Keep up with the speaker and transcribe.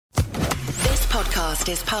podcast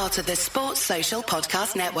is part of the Sports Social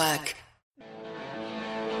Podcast Network.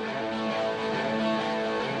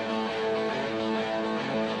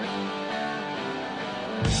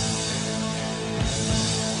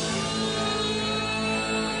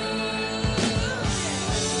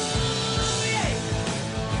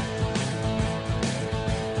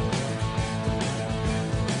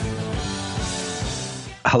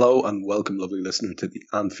 Hello and welcome, lovely listener, to the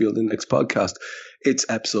Anfield Index podcast. It's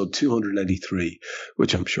episode 283,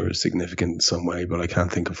 which I'm sure is significant in some way, but I can't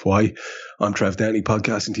think of why. I'm Trev Downey,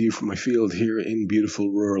 podcasting to you from my field here in beautiful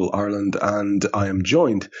rural Ireland, and I am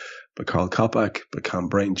joined by Carl Kopak, by Cam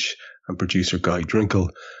Branch, and producer Guy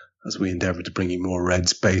Drinkle as we endeavour to bring you more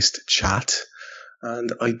Reds-based chat.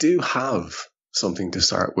 And I do have something to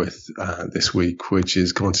start with this week, which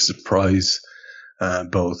is going to surprise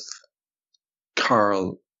both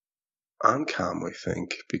Carl and Cam, I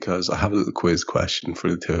think, because I have a little quiz question for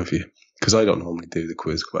the two of you, because I don't normally do the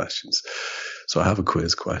quiz questions. So I have a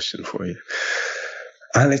quiz question for you.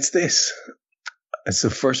 And it's this. It's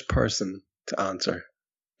the first person to answer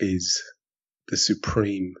is the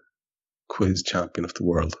supreme quiz champion of the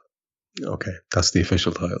world. Okay, that's the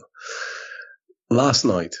official title. Last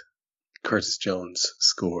night, Curtis Jones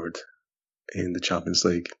scored in the Champions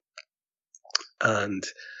League. And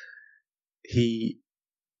he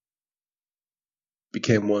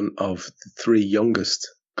became one of the three youngest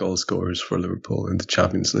goal scorers for Liverpool in the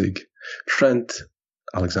Champions League. Trent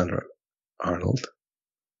Alexander-Arnold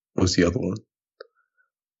was the other one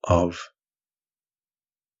of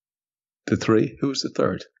the three. Who was the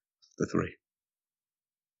third? The three.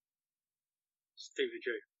 Stevie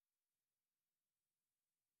G.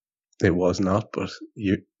 It was not, but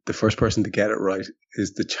the first person to get it right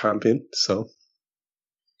is the champion, so...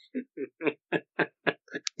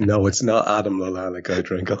 No, it's not Adam Lallana, Guy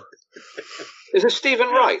Drinkle. Is it Stephen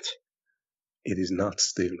Wright? It is not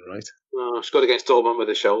Stephen Wright. Oh, scored against Dortmund with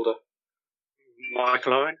his shoulder.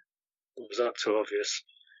 Michael Owen? Or was that too obvious?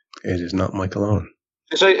 It is not Michael Owen.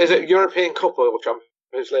 Is it European Cup or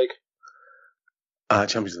Champions League?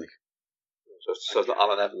 Champions League. So it's not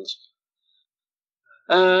Alan Evans.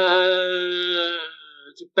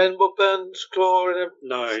 Did Ben Woodburn score in him?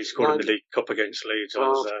 No, he scored in the League Cup against Leeds.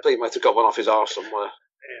 He might have got one off his arse somewhere.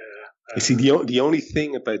 Yeah. You see, the only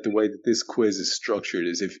thing about the way that this quiz is structured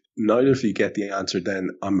is if neither of you get the answer, then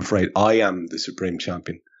I'm afraid I am the supreme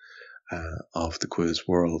champion of the quiz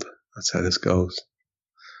world. That's how this goes.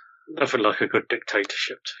 Nothing like a good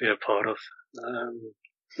dictatorship to be a part of.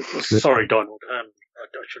 Sorry, Donald. I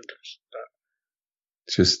shouldn't have said that.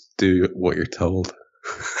 Just do what you're told.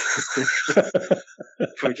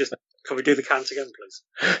 Can we do the count again, please?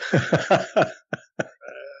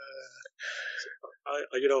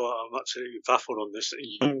 You know what? I'm absolutely baffled on this.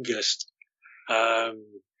 Youngest,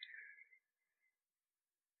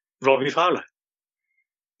 Robbie Fowler.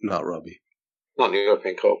 Not Robbie. Not in the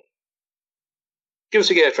European Cup. Give us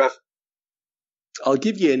a year, Trev. I'll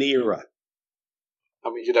give you an era. I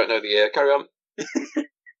mean, you don't know the year. Carry on.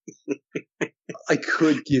 I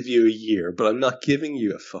could give you a year, but I'm not giving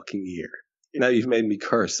you a fucking year. Now you've made me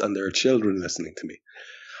curse, and there are children listening to me.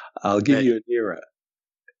 I'll give you an era.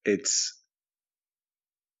 It's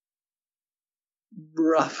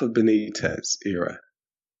Rafa Benitez era.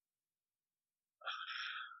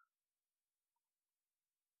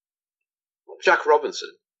 Jack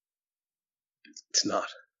Robinson. It's not.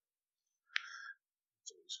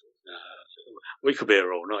 We could be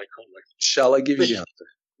here all night, can't we? Shall I give you the answer?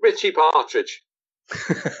 Richie Partridge.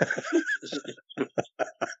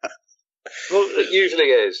 Well, it usually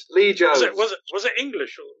is. Lee Jones. Was it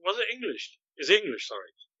English? Was it English? Is he English?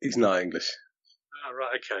 Sorry. He's not English. Oh,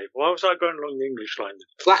 right, okay. Why was I going along the English line then?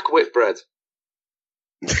 Black Whitbread.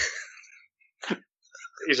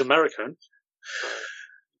 He's American.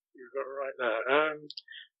 You've got it right there.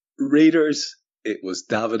 Readers, it was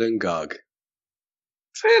David Ngog.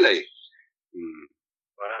 Really?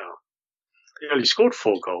 Wow. He only scored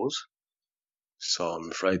 4 goals. So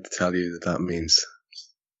I'm afraid to tell you that means...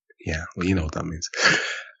 Yeah, well, you know what that means.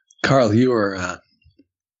 Carl, you were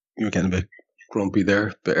getting a bit grumpy there,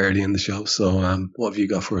 a bit early in the show. So what have you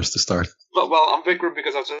got for us to start? Well, I'm a bit grumpy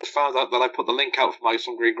because I just found out that I put the link out for my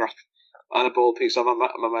Sun Green Graph and a ball piece on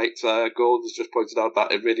my mate Gordon's just pointed out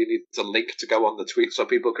that it really needs a link to go on the tweet so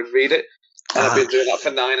people can read it. And I've been doing that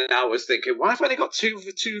for 9 hours thinking, why have I only got two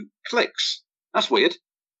clicks? That's weird.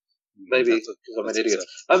 Maybe because I'm an idiot.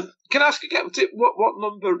 Can I ask again, what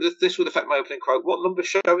number, this would affect my opening quote, what number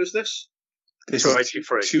show is this? This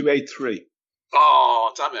 283. is 283.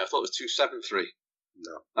 Oh, damn it, I thought it was 273.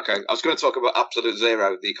 No. Okay, I was going to talk about absolute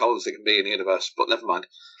zero, the coldest it can be in the universe, but never mind.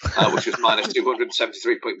 Which is minus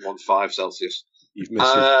 273.15 Celsius. You've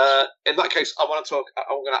missed your... In that case, I want to talk.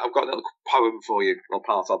 I've got a little poem for you, or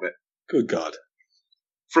part of it. Good God.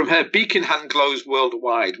 From her beacon hand glows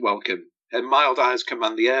worldwide welcome. Her mild eyes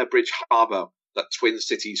command the air bridge harbour that twin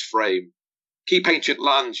cities frame. Keep ancient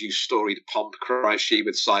lands, you storied pomp, cries she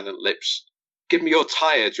with silent lips. Give me your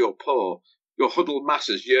tired, your poor, your huddled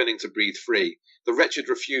masses yearning to breathe free, the wretched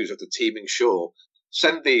refuse of the teeming shore.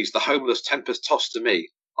 Send these, the homeless tempest tossed to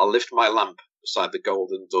me. I'll lift my lamp beside the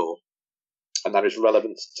golden door. And that is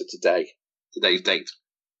relevant to today's date.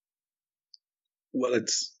 Well,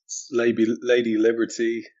 it's Lady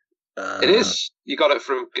Liberty. It is. You got it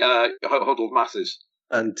from Huddled Masses.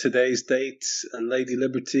 And today's date and Lady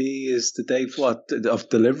Liberty is the date, what, of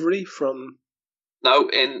delivery from... No,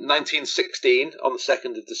 in 1916, on the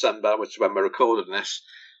 2nd of December, which is when we're recording this,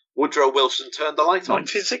 Woodrow Wilson turned the light on.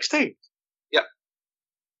 1916? Yep.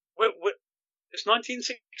 It's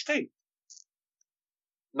 1916?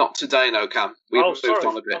 Not today, no, Cam. We've moved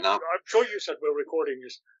on a bit now. I'm sure you said we're recording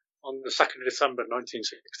this on the 2nd of December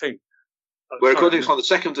 1916. We're recording this on the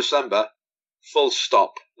 2nd of December, full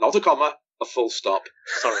stop. Not a comma, a full stop.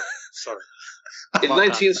 Sorry. In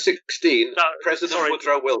 1916, President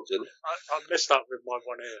Woodrow Wilson... I missed that with my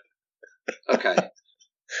one ear. Okay.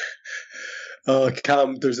 Oh,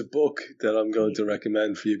 Cam, there's a book that I'm going to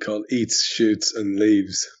recommend for you called Eats, Shoots and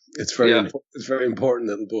Leaves. It's it's a very important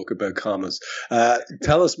little book about commas.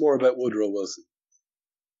 Tell us more about Woodrow Wilson.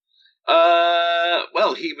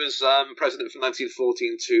 Well, he was president from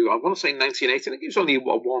 1914 to, I want to say 1980. I think he was only a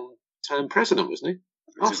one-term president, wasn't he?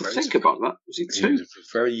 I have to think about that. Was he two? He was a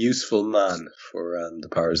very useful man for the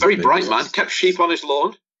powers. Very bright man. Kept sheep on his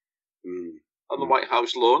lawn, on the White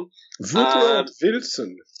House lawn. Woodrow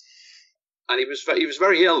Wilson. And he was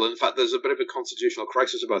very ill. In fact, there's a bit of a constitutional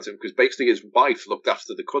crisis about him because basically his wife looked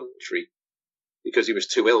after the country because he was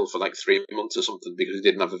too ill for like 3 months or something because he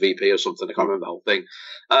didn't have a VP or something. I can't remember the whole thing.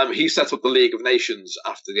 He set up the League of Nations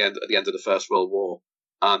at the end of the First World War.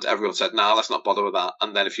 And everyone said, "No, let's not bother with that."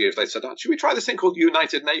 And then a few years later, said, "Should we try this thing called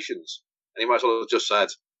United Nations?" And he might as well have just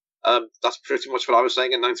said, "That's pretty much what I was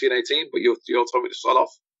saying in 1918, but you all told me to start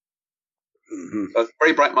off." Mm-hmm.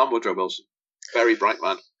 Very bright man, Woodrow Wilson. Very bright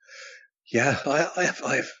man. Yeah, I have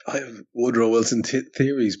Woodrow Wilson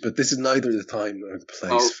theories, but this is neither the time nor the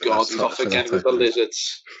place. Oh God, he's off again with the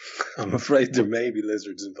lizards. I'm afraid there may be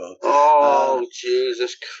lizards involved. Oh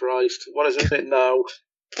Jesus Christ! What is it now?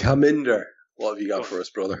 Caminder. What have you got for us,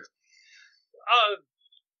 brother?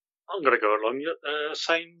 I'm going to go along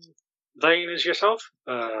same vein as yourself.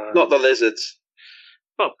 Not the lizards.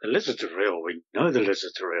 Well, the lizards are real. We know the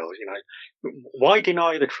lizards are real. You know, why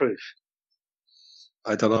deny the truth?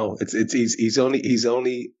 I don't know. He's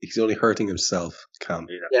only hurting himself, Cam.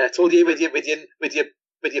 Yeah, I told you with your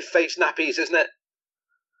face nappies, isn't it?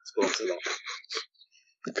 Let's go on to that.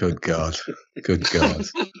 Good God. Good God.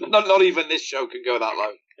 not even this show can go that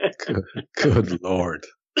low. Good Lord.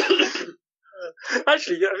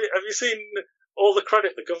 Actually, have you seen all the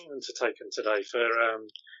credit the government are taking today for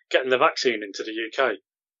getting the vaccine into the UK?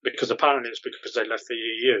 Because apparently it's because they left the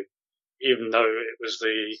EU, even though it was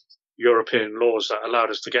the European laws that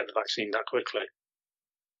allowed us to get the vaccine that quickly.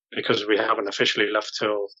 Because we haven't officially left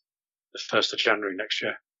till the 1st of January next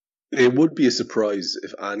year. It would be a surprise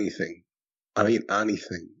if anything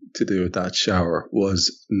to do with that shower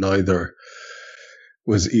was either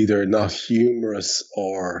not humorous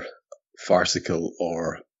or farcical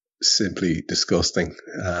or simply disgusting.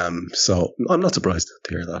 So I'm not surprised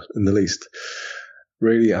to hear that in the least.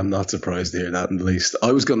 Really, I'm not surprised to hear that in the least.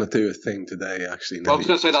 I was going to do a thing today, actually. Well, I was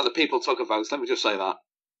going to say that the people took a vote. Let me just say that.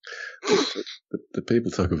 The people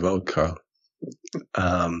took a vote, Carl.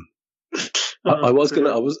 I was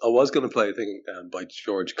gonna play a thing by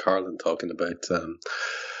George Carlin talking about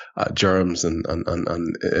germs and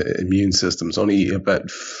immune systems. Only about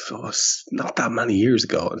not that many years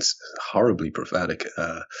ago. It's horribly prophetic,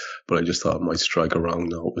 but I just thought it might strike a wrong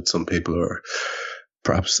note with some people who are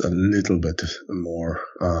perhaps a little bit more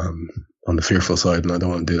on the fearful side, and I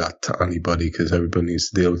don't want to do that to anybody because everybody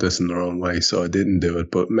needs to deal with this in their own way, so I didn't do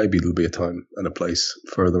it, but maybe there'll be a time and a place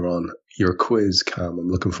further on. Your quiz, Cam, I'm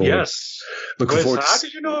looking forward. Yes. How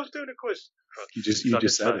did you know I was doing a quiz? You just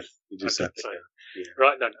said it. You just said it. Yeah.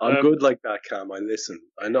 Right then. I'm good like that, Cam. I listen.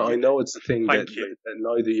 I know it's a thing that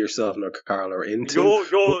neither yourself nor Carl are into. You're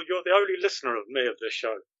the only listener of me of this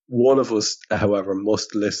show. One of us, however,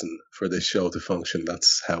 must listen for this show to function.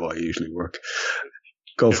 That's how I usually work.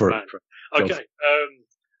 Go for it. Okay.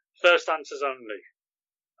 First answers only.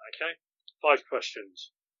 Okay. 5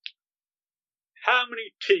 questions. How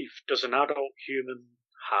many teeth does an adult human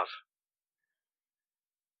have?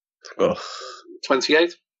 Oh,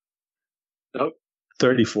 28? No.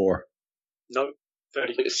 34. No. I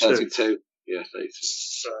think it's 32. 32. Yeah, 32.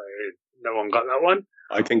 So no one got that one.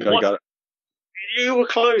 I think I got it. You were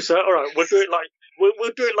closer. All right, we'll do it like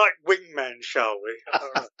wingman, shall we? All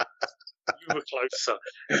right. You were closer.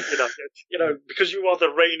 You know, because you are the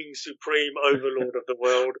reigning supreme overlord of the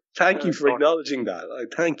world. Thank you for acknowledging that.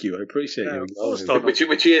 Thank you. I appreciate you acknowledging that.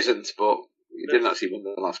 Which he isn't, but you didn't actually win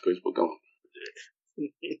the last quiz, but go on.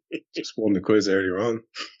 Just won the quiz earlier on.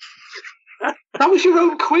 That was your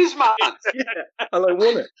own quiz, man! Yeah, and I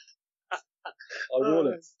won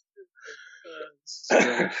it.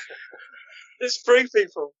 It's three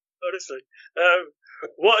people, honestly.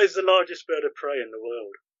 What is the largest bird of prey in the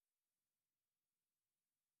world?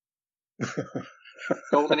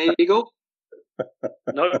 Golden eagle?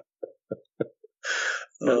 No.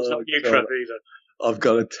 No, it's not you, Trev, either. I've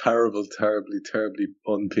got a terribly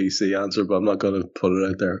un-PC answer, but I'm not going to put it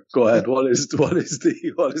out there. Go ahead. What is the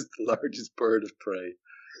largest bird of prey?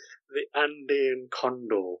 The Andean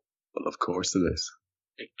condor. Well, of course it is.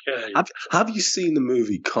 Okay. Have you seen the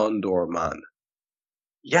movie Condor Man?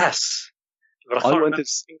 Yes. But I went to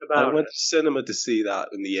cinema to see that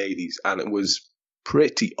in the 80s, and it was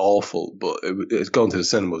pretty awful, but it's going to the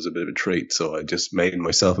cinema was a bit of a treat, so I just made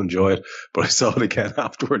myself enjoy it. But I saw it again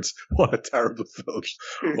afterwards. What a terrible film.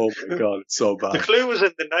 Oh my God, it's so bad. The clue was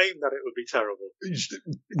in the name that it would be terrible.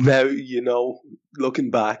 Now,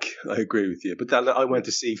 looking back, I agree with you. But then I went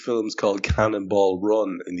to see films called Cannonball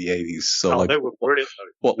Run in the 80s. So they were brilliant,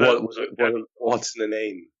 though. What's in the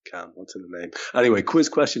name, Cam? What's in the name? Anyway, quiz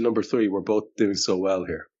question number 3. We're both doing so well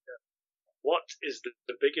here. What is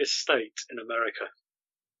the biggest state in America?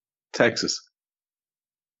 Texas.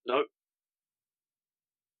 No.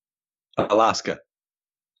 Alaska.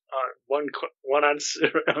 One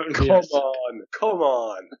answer. Come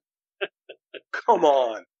on.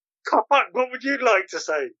 What would you like to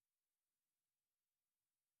say?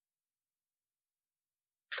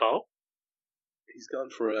 Carl? He's gone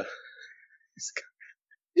for a...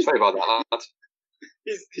 Sorry about that, lad.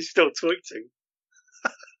 He's still tweeting.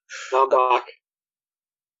 I'm back.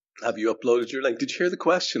 Have you uploaded your link? Did you hear the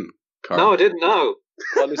question, Carl? No, I didn't know.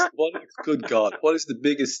 Good God, what is the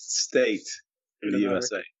biggest state in the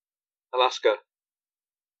USA? Alaska.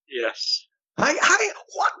 Yes. What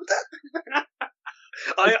the?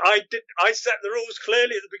 I set the rules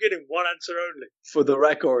clearly at the beginning. One answer only. For the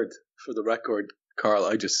record, Carl,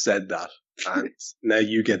 I just said that, and now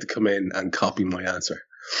you get to come in and copy my answer.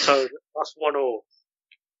 So that's 1-1.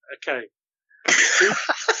 Okay.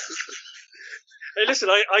 Hey, listen,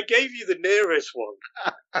 I gave you the nearest one.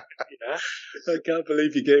 Yeah. I can't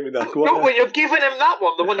believe you gave me that. No, when you're giving him that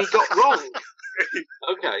one, the one he got wrong.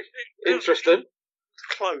 Okay, interesting.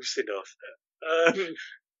 Close enough.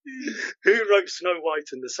 Who wrote Snow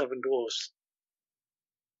White and the Seven Dwarfs?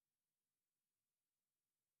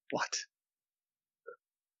 What?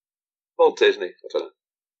 Walt Disney. I don't know.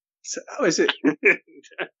 So, how is it?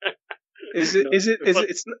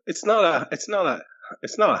 It's not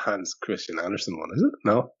a Hans Christian Andersen one, is it?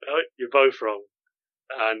 No. No, you're both wrong.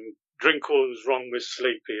 And Drinkwater was wrong with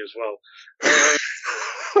Sleepy as well.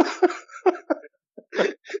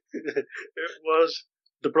 It was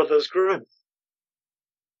the Brothers Grimm.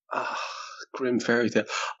 Grimm fairy tale.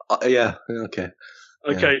 Yeah, okay.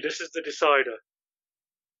 Okay, this is the decider.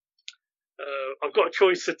 I've got a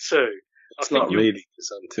choice of two. It's not really because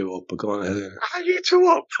I'm too up, but go on ahead. Are you too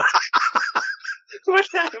up? Where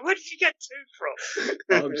did you get two from?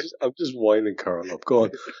 I'm just winding Carl up. Go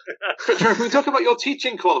on. Can we talk about your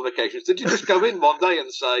teaching qualifications? Did you just go in one day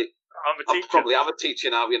and say, I'm a teacher? I'm a teacher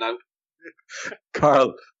now, you know?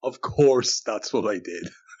 Carl, of course that's what I did.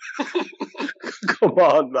 Come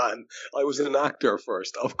on, man. I was an actor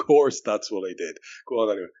first. Of course that's what I did. Go on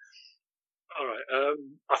anyway. All right.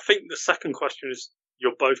 I think the second question is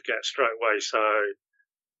you'll both get straight away. So,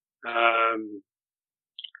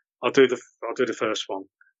 I'll do the first one,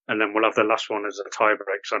 and then we'll have the last one as a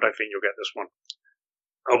tiebreak. So I don't think you'll get this one.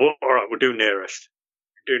 All right. We'll do nearest.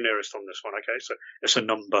 Do nearest on this one. Okay. So it's a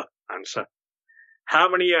number answer. How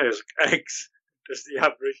many eggs does the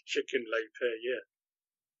average chicken lay per year?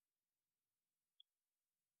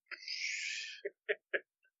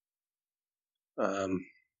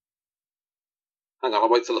 Hang on, I'll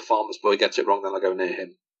wait till the farmer's boy gets it wrong, then I'll go near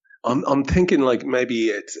him. I'm thinking like maybe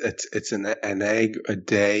it's an egg a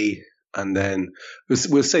day, and then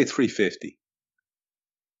we'll say 350.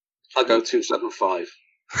 I'll go 275.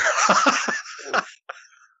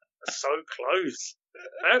 So close.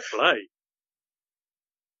 Fair play.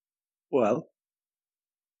 Well,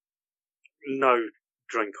 no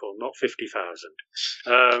drink or not 50,000.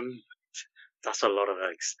 That's a lot of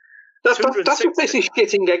eggs. That's just basically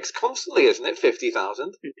shitting eggs constantly, isn't it?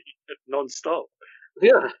 50,000 non-stop.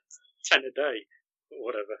 Yeah, 10 a day, or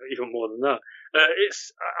whatever, even more than that.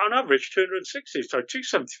 It's on average 260, so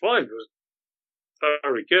 275 was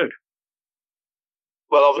very good.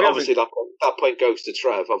 Well, obviously that point goes to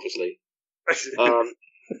Trev, obviously,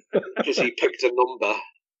 because he picked a number.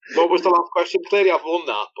 What was the last question? Clearly, I've won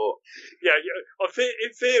that, but yeah.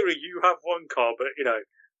 In theory, you have one car, but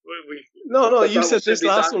we. No. You said this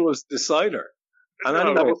last one was decider, and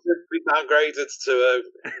that was downgraded to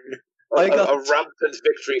a rampant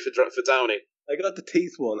victory for Downey. I got the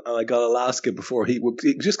teeth one, and I got Alaska before he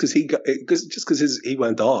because he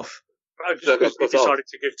went off. I just decided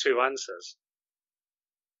to give two answers.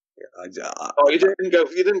 You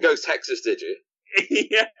didn't go Texas, did you?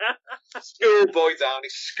 Yeah. Schoolboy Downey,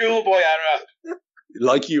 schoolboy error.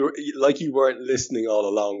 Like you weren't listening all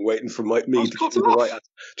along, waiting for me to give the right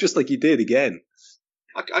answer, just like you did again.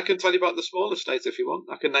 I can tell you about the smaller states if you want.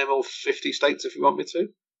 I can name all 50 states if you want me to.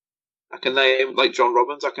 I can name, like John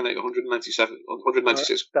Robbins, I can name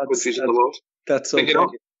 196 countries in the world. That's okay.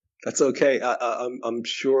 That's okay. I'm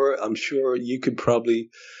sure you could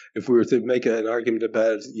probably, if we were to make an argument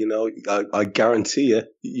about it, I guarantee you,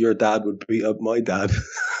 your dad would beat up my dad.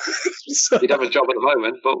 So, he'd have a job at the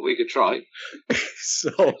moment, but we could try.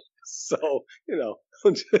 So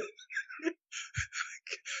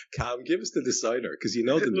Cam, give us the decider, because you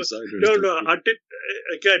know the decider. No, I did.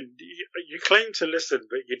 Again, you claim to listen,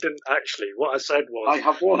 but you didn't actually. What I said was, I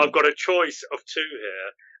have one. I've got a choice of two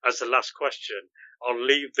here as the last question. I'll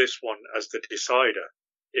leave this one as the decider,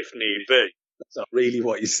 if need be. That's not really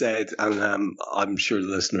what you said, and I'm sure the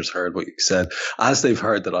listeners heard what you said, as they've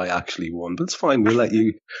heard that I actually won. But it's fine. We'll let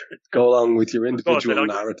you go along with your individual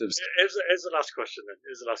narratives. Here's the last question, then.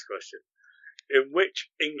 Here's the last question. In which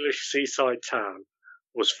English seaside town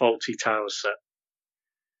was Fawlty Towers set?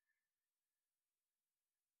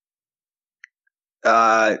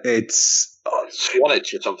 It's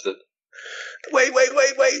Swanage or something. Wait.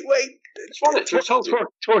 Swanage, I told you.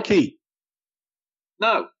 Torquay.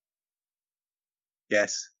 No.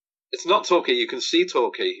 Yes. It's not Torquay. You can see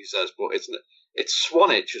Torquay, he says, but it's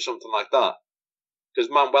Swanage or something like that. Because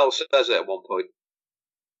Manuel says it at one point.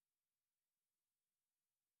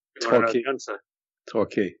 Torquay. Answer.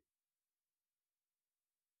 Torquay.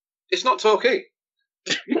 It's not Torquay.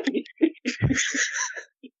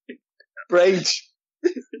 Rage.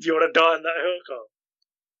 Do you want to die on that hill, Carl?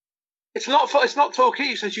 It's not Torquay.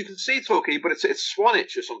 He says you can see Torquay, but it's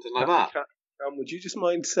Swanage or something like that. Would you just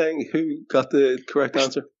mind saying who got the correct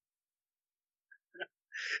answer?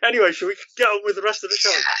 Anyway, shall we get on with the rest of the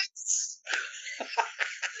show?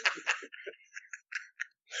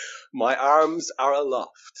 My arms are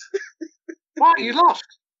aloft. What? You lost?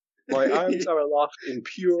 My arms are aloft in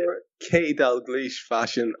pure K. Dalgleish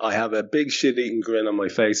fashion. I have a big shit-eating grin on my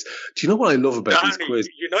face. Do you know what I love about these quizzes?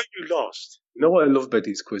 You know you lost. You know what I love about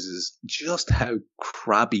these quizzes? Just how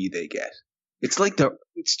crabby they get. It's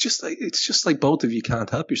just like both of you can't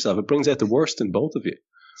help yourself. It brings out the worst in both of you.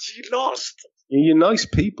 You lost. You're nice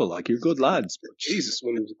people, like you're good lads. But Jesus,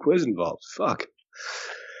 when there's a quiz involved, fuck.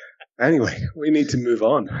 Anyway, we need to move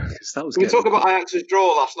on, because that was. Can we talk about Ajax's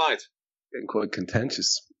draw last night? Getting quite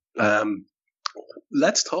contentious.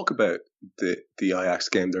 Let's talk about the Ajax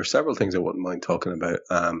game. There are several things I wouldn't mind talking about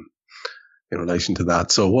in relation to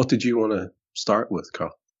that. So, what did you want to start with,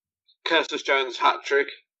 Carl? Curtis Jones' hat trick.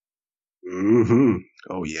 Mm-hmm.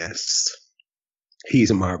 Oh yes,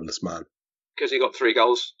 he's a marvelous man. Because he got 3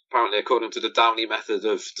 goals, apparently, according to the Downey method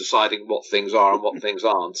of deciding what things are and what things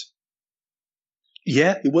aren't.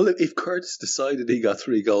 Yeah, well, if Curtis decided he got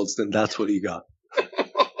 3 goals, then that's what he got.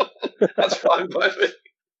 That's fine by me.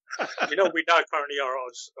 We now currently are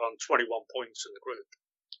on 21 points in the group.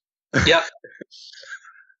 Yeah.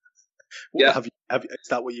 Yeah. Is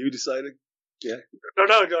that what you decided? Yeah. No.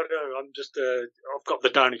 I'm just. I've got the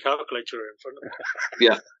Downey calculator in front of me.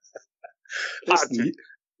 Yeah. Listen,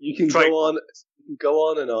 you can go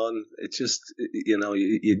on and on. It's just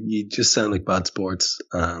you just sound like bad sports,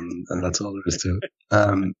 and that's all there is to it.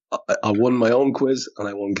 I won my own quiz and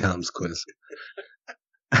I won Cam's quiz.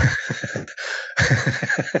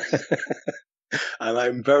 And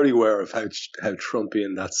I'm very aware of how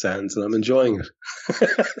Trumpian that sounds, and I'm enjoying it.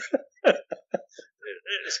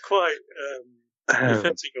 It's quite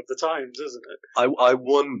befitting of the times, isn't it? I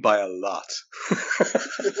won by a lot.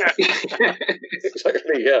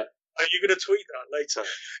 Exactly, yeah. Are you going to tweet that later?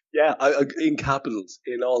 Yeah, in capitals,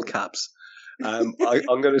 in all caps. I'm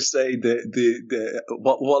going to say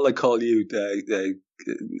what I call you, the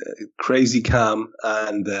crazy Cam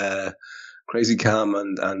and Crazy Cam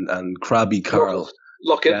and Krabby Carl.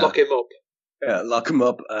 Lock him up. Yeah, lock him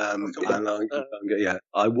up. I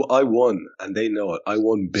won, and they know it. I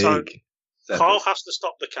won big. So Carl has to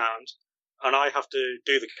stop the count, and I have to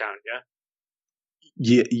do the count. Yeah.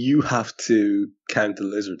 Yeah, you have to count the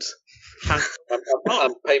lizards. And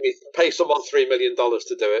pay someone $3 million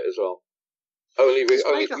to do it as well. Only for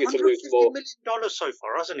you to lose more. $150 million so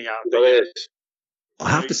far, hasn't he? I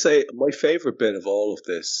have to say, my favourite bit of all of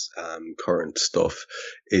this current stuff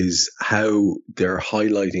is how they're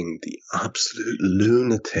highlighting the absolute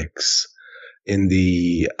lunatics in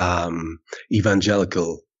the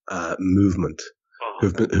evangelical movement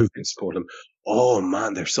who've been supporting him. Oh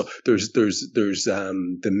man, there's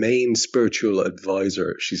the main spiritual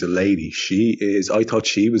advisor. She's a lady. I thought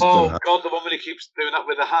she was. Oh God, the woman who keeps doing that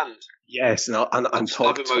with her hand. Yes, and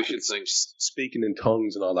speaking in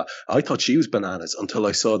tongues and all that. I thought she was bananas until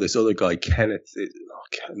I saw this other guy, Kenneth.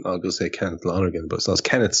 I'll go say Kenneth Lonergan, but it's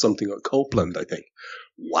Kenneth something or Copeland, I think.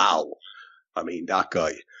 Wow, I mean that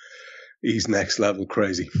guy. He's next level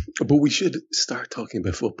crazy. But we should start talking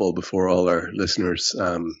about football before all our listeners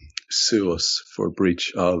sue us for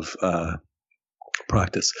breach of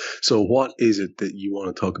practice. So what is it that you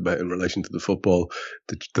want to talk about in relation to the football?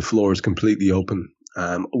 The floor is completely open.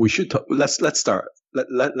 We should talk. Let's start.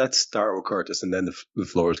 Let's start with Curtis, and then the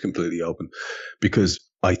floor is completely open, because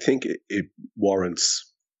I think it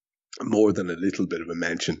warrants more than a little bit of a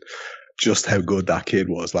mention just how good that kid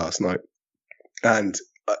was last night. And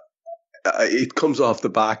it comes off the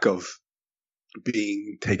back of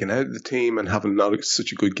being taken out of the team and having not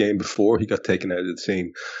such a good game before he got taken out of the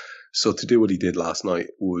team. So to do what he did last night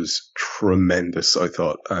was tremendous, I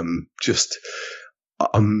thought.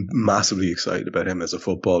 I'm massively excited about him as a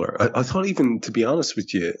footballer. I thought, even, to be honest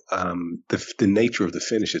with you, the nature of the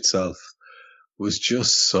finish itself was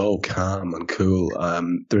just so calm and cool.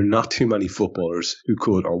 There are not too many footballers who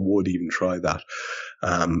could or would even try that.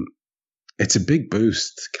 It's a big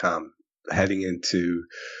boost, Cam, heading into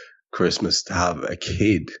Christmas, to have a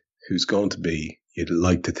kid who's going to be, you'd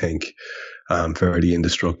like to think, fairly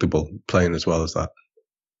indestructible, playing as well as that.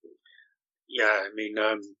 Yeah, I mean,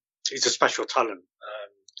 he's a special talent.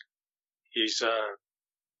 He's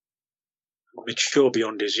mature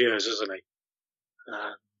beyond his years, isn't he?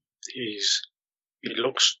 He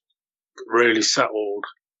looks really settled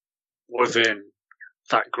within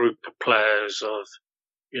that group of players.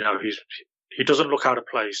 He doesn't look out of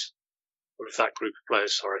place with that group of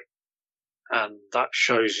players. Sorry, and that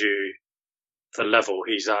shows you the level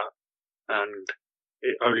he's at, and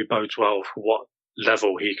it only bodes well for what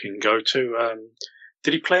level he can go to.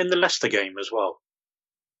 Did he play in the Leicester game as well?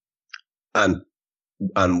 And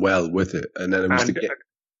well with it, and then it was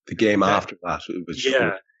the game after that. It was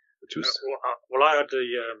which was well, I had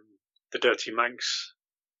the Dirty Manx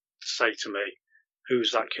say to me,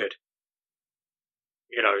 "Who's that kid?"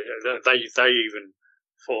 You know, they even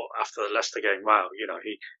thought after the Leicester game, "Wow, you know,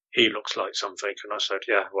 he looks like something." And I said,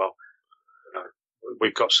 "Yeah, well, you know,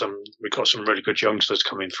 we've got some really good youngsters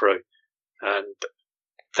coming through, and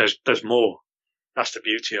there's more. That's the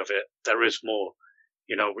beauty of it. There is more.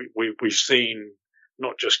 You know, we've seen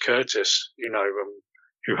not just Curtis, you know,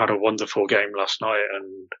 who had a wonderful game last night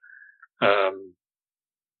and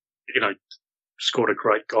you know, scored a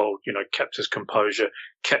great goal. You know, kept his composure,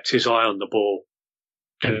 kept his eye on the ball,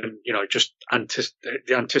 and you know, just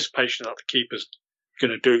the anticipation that the keeper's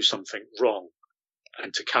going to do something wrong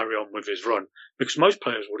and to carry on with his run, because most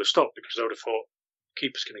players would have stopped because they would have thought the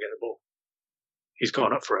keeper's going to get the ball. He's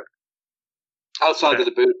gone up for it. Outside of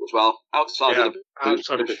the boot as well. Outside of the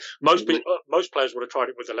boot. Most players would have tried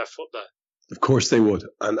it with the left foot there. Of course they would,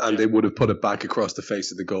 and they would have put it back across the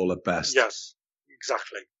face of the goal at best. Yes,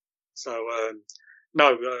 exactly. So I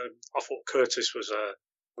thought Curtis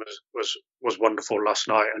was wonderful last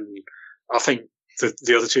night, and I think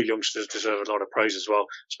the other two youngsters deserve a lot of praise as well,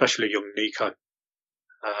 especially young Nico.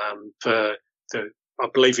 I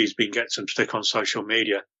believe he's been getting some stick on social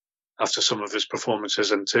media after some of his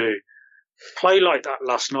performances, and to play like that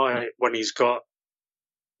last night when he's got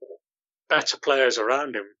better players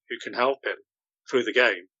around him who can help him through the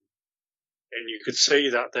game. And you could see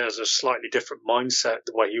that there's a slightly different mindset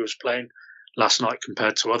the way he was playing last night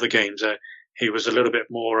compared to other games. He was a little bit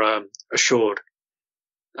more assured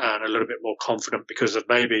and a little bit more confident because of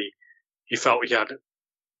maybe he felt he had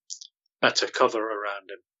better cover around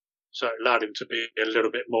him. So it allowed him to be a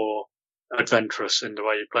little bit more adventurous in the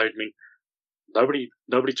way he played. I mean,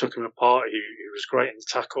 nobody took him apart. He was great in the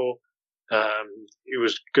tackle. He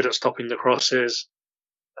was good at stopping the crosses.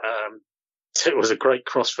 It was a great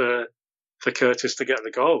cross for Curtis to get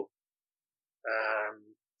the goal.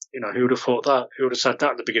 Who would have thought that? Who would have said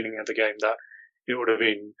that at the beginning of the game, that it would have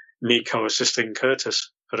been Nico assisting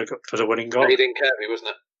Curtis for the winning goal? Made in Kirby, wasn't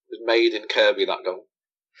it? It was made in Kirby, that goal.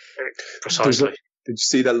 Precisely. Did you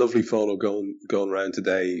see that lovely photo going around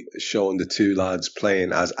today showing the two lads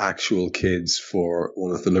playing as actual kids for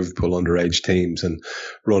one of the Liverpool underage teams and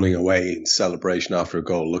running away in celebration after a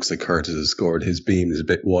goal? Looks like Curtis has scored. His beam is a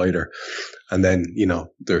bit wider. And then,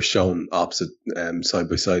 they're shown opposite side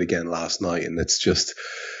by side again last night. And it's just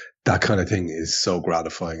that kind of thing is so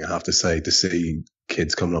gratifying, I have to say, to see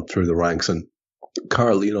kids coming up through the ranks. And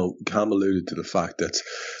Carl, Cam alluded to the fact that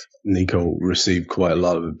Nico received quite a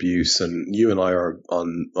lot of abuse, and you and I are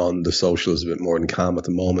on the socials a bit more than Cam at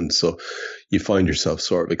the moment, so you find yourself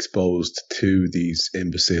sort of exposed to these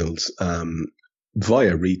imbeciles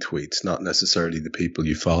via retweets, not necessarily the people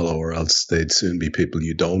you follow, or else they'd soon be people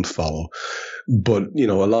you don't follow. But, a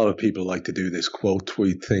lot of people like to do this quote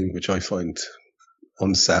tweet thing, which I find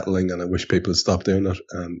unsettling, and I wish people would stop doing it.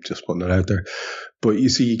 Just putting it out there. But you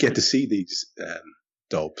see, you get to see these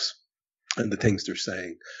dopes and the things they're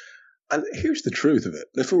saying. And here's the truth of it.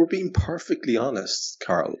 If we're being perfectly honest,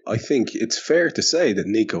 Carl, I think it's fair to say that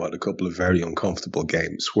Nico had a couple of very uncomfortable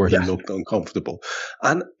games where he looked uncomfortable.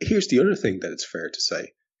 And here's the other thing that it's fair to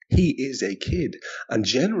say. He is a kid. And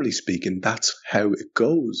generally speaking, that's how it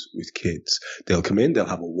goes with kids. They'll come in, they'll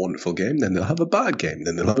have a wonderful game, then they'll have a bad game,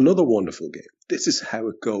 then they'll have another wonderful game. This is how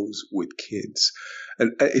it goes with kids.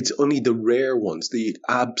 And it's only the rare ones, the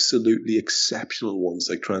absolutely exceptional ones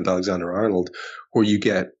like Trent Alexander-Arnold, where you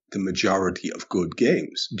get the majority of good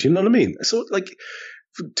games. Do you know what I mean? So,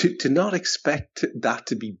 to not expect that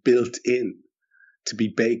to be built in, to be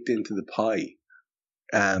baked into the pie,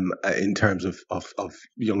 in terms of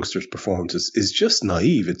youngsters' performances, is just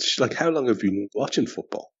naive. It's like, how long have you been watching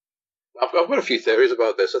football? I've got a few theories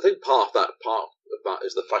about this. I think part of that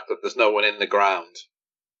is the fact that there's no one in the ground,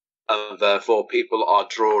 and therefore people are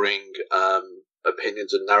drawing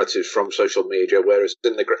opinions and narratives from social media. Whereas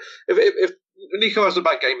if Nico has a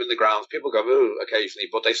bad game in the ground, people go, "Ooh," occasionally,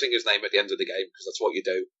 but they sing his name at the end of the game because that's what you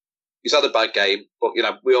do. He's had a bad game, but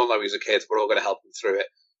we all know he's a kid. We're all going to help him through it.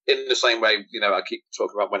 In the same way, I keep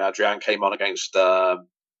talking about when Adrian came on against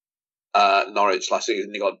Norwich last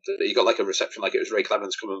season. He got like a reception like it was Ray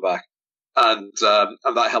Clemens coming back, and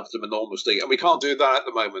that helped him enormously. And we can't do that at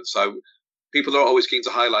the moment. So people are always keen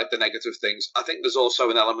to highlight the negative things. I think there's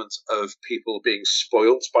also an element of people being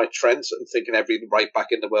spoiled by Trent and thinking every right back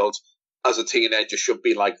in the world as a teenager should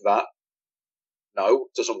be like that. No,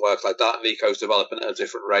 it doesn't work like that. Nico's developing at a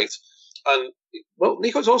different rate. And,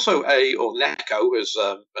 Nico's also or Neko, as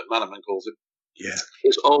McManaman calls him,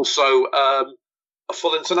 is also a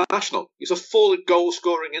full international. He's a full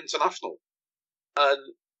goal-scoring international.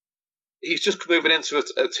 And he's just moving into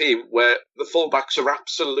a team where the fullbacks are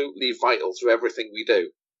absolutely vital to everything we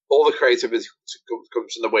do. All the creativity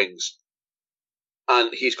comes from the wings.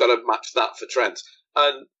 And he's got to match that for Trent.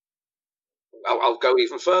 And I'll go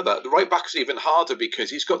even further. The right back's even harder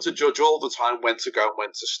because he's got to judge all the time when to go and when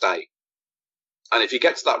to stay. And if he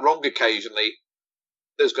gets that wrong occasionally,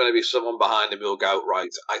 there's going to be someone behind him who'll go,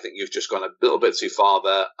 right, I think you've just gone a little bit too far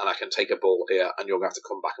there, and I can take a ball here, and you're going to have to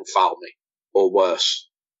come back and foul me, or worse.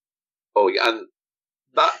 And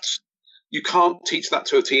that, you can't teach that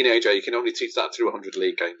to a teenager. You can only teach that through 100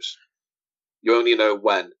 league games. You only know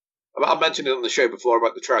when. I mentioned it on the show before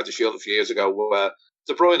about the Charity Shield a few years ago, where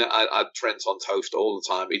De Bruyne had Trent on toast all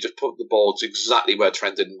the time. He just put the balls exactly where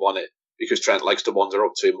Trent didn't want it, because Trent likes to wander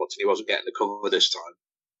up too much and he wasn't getting the cover this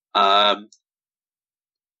time.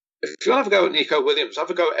 If you want to have a go at Nico Williams,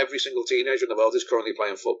 have a go at every single teenager in the world who's currently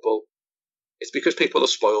playing football. It's because people are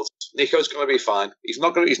spoiled. Nico's going to be fine. He's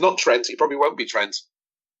not Trent. He probably won't be Trent.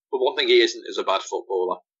 But one thing he isn't is a bad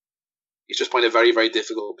footballer. He's just playing a very, very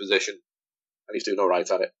difficult position, and he's doing all right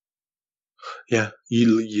at it. Yeah,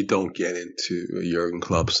 you don't get into a Jurgen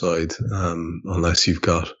Klopp side unless you've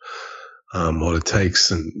got what it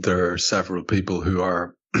takes, and there are several people who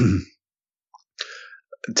are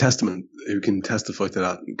who can testify to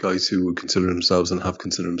that. Guys who would consider themselves and have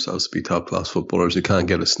considered themselves to be top class footballers who can't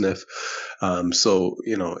get a sniff. So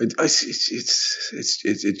it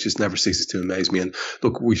just never ceases to amaze me. And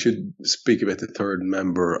look, we should speak about the third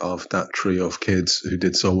member of that trio of kids who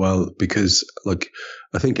did so well, because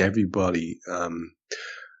I think everybody.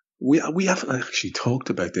 We haven't actually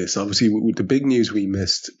talked about this. Obviously, the big news we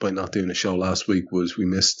missed by not doing a show last week was we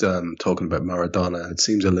missed talking about Maradona. It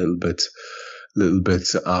seems a little bit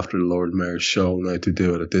after the Lord Mayor's show now to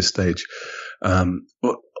do it at this stage.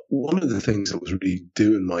 But one of the things that was really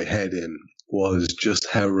doing my head in was just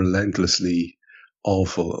how relentlessly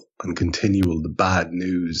awful and continual the bad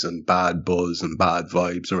news and bad buzz and bad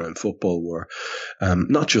vibes around football were.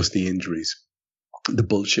 Not just the injuries, the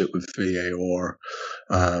bullshit with VAR,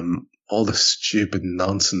 all the stupid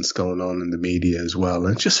nonsense going on in the media as well.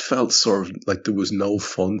 And it just felt sort of like there was no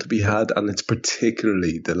fun to be had. And it's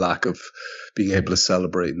particularly the lack of being able to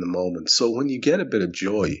celebrate in the moment. So when you get a bit of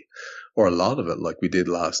joy, or a lot of it, like we did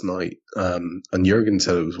last night, and Jurgen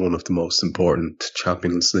said it was one of the most important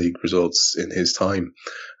Champions League results in his time.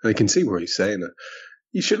 And I can see where he's saying it.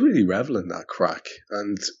 You should really revel in that crack.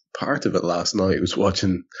 And part of it last night was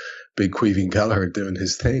watching Big Queeving Gallagher doing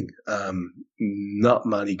his thing. Not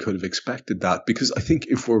many could have expected that, because I think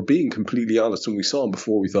if we're being completely honest, when we saw him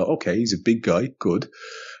before, we thought, okay, he's a big guy, good.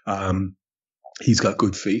 He's got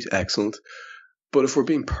good feet, excellent. But if we're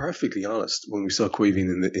being perfectly honest, when we saw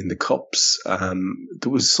Queeving in the cups,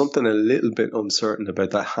 there was something a little bit uncertain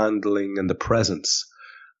about that handling and the presence.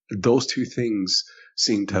 Those two things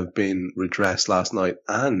seem to have been redressed last night,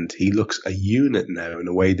 and he looks a unit now in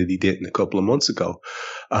a way that he didn't a couple of months ago.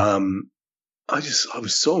 I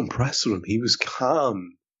was so impressed with him. He was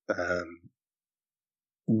calm,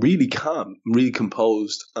 really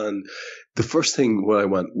composed. And the first thing where I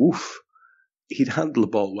went, oof, he'd handled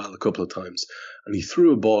the ball well a couple of times, and he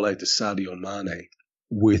threw a ball out to Sadio Mane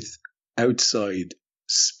with outside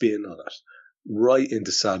spin on it, right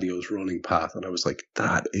into Sadio's running path. And I was like,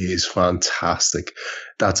 that is fantastic.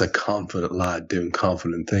 That's a confident lad doing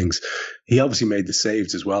confident things. He obviously made the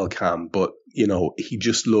saves as well, Cam, but, you know, he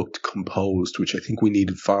just looked composed, which I think we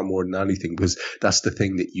needed far more than anything, because that's the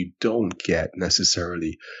thing that you don't get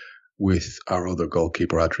necessarily with our other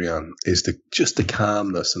goalkeeper, Adrian, is just the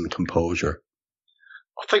calmness and composure.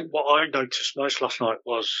 I think what I noticed most last night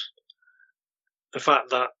was the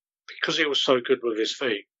fact that because he was so good with his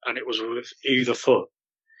feet and it was with either foot,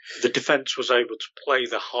 the defence was able to play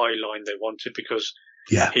the high line they wanted, because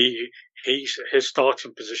his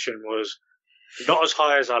starting position was not as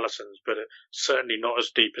high as Alisson's, but certainly not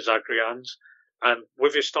as deep as Adrian's. And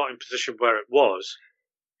with his starting position where it was,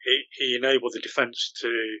 he enabled the defence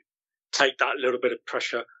to take that little bit of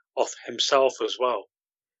pressure off himself as well.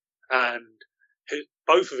 And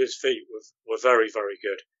both of his feet were very, very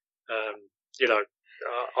good. You know,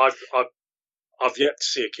 I've yet to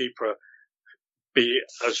see a keeper be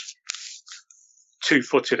as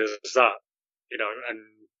two-footed as that, you know, and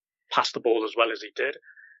pass the ball as well as he did.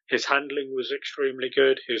 His handling was extremely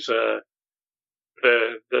good. His the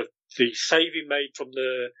save he made from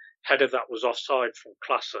the header that was offside from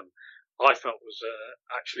Klassen, I felt was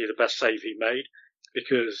actually the best save he made,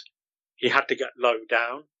 because he had to get low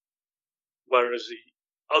down. Whereas the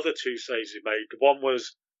other two saves he made, one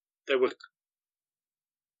was, they were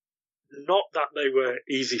not that they were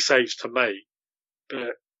easy saves to make,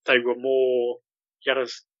 but they were more, he had a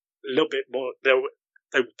little bit more, they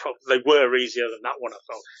were easier than that one, I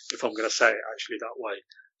felt, if I'm going to say it actually that way.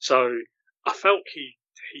 So I felt he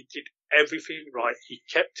did everything right. He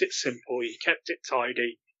kept it simple, he kept it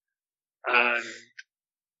tidy, and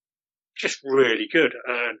just really good.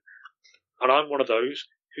 And I'm one of those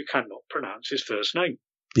who cannot pronounce his first name.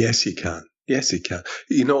 Yes, you can. Yes, you can.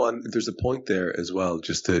 You know, and there's a point there as well,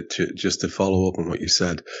 just to follow up on what you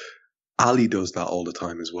said. Ali does that all the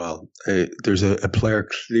time as well. There's a player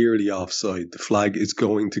clearly offside. The flag is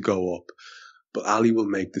going to go up, but Ali will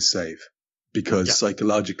make the save, because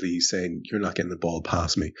psychologically he's saying, you're not getting the ball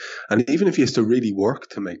past me. And even if he has to really work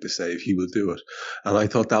to make the save, he will do it. And I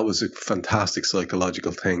thought that was a fantastic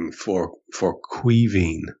psychological thing for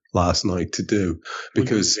Queeving last night to do,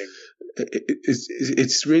 because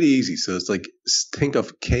it's really easy. So it's like, think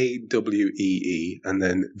of Kwee and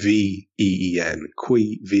then Veen,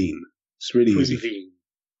 Queeving. It's really easy.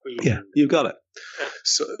 Yeah, you got it.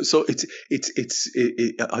 So it's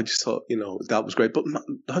I just thought, you know, that was great. But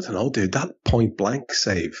I don't know, dude, that point blank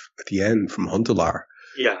save at the end from Huntelaar.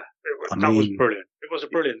 Yeah, that was brilliant. It was a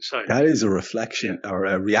brilliant save. That is a reflection or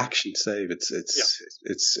a reaction save.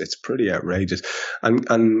 It's pretty outrageous.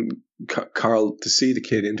 And Carl, to see the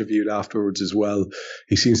kid interviewed afterwards as well,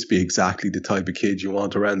 he seems to be exactly the type of kid you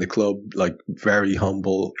want around the club. Like, very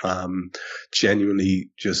humble,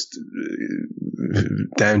 genuinely just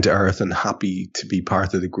down to earth and happy to be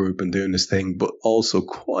part of the group and doing this thing, but also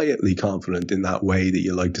quietly confident in that way that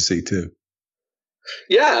you like to see too.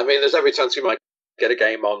 Yeah, I mean, there's every chance you might get a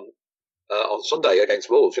game on Sunday against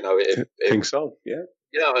Wolves. You know, I think so. Yeah.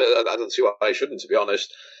 You know, I don't see why I shouldn't, to be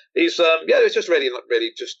honest. He's it's just really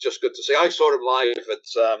just good to see. I saw him live at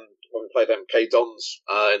when we played MK Dons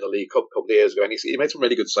in the League Cup a couple of years ago, and he made some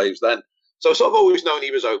really good saves then. So I've sort of always known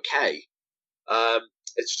he was okay.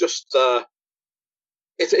 It's just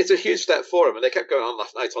it's a huge step for him. And they kept going on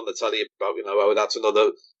last night on the telly about, oh, that's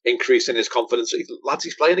another increase in his confidence. Lads,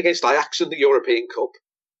 he's playing against Ajax in the European Cup.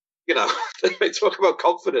 They talk about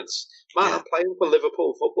confidence. Man, yeah. I'm playing for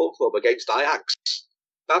Liverpool Football Club against Ajax.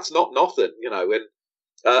 That's not nothing,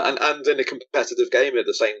 and in a competitive game at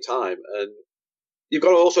the same time. And you've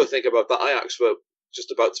got to also think about that Ajax were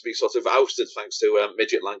just about to be sort of ousted thanks to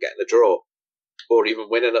Midtjylland getting a draw or even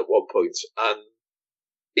winning at one point. And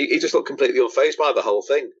he just looked completely unfazed by the whole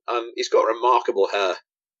thing. And he's got remarkable hair.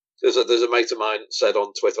 There's a mate of mine said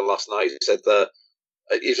on Twitter last night, he said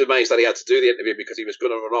he's amazed that he had to do the interview because he was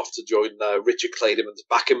going to run off to join Richard Clayderman's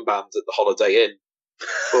backing band at the Holiday Inn.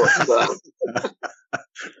 But,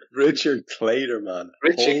 Richard Clayderman.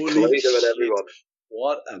 Richard Clayderman, everyone.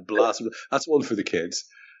 What a blast. That's one for the kids.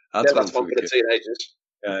 That's one for the teenagers.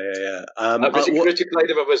 Yeah. Richard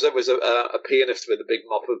Clayderman was a pianist with a big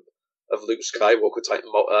mop of Luke Skywalker type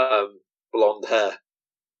blonde hair.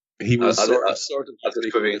 He was sort of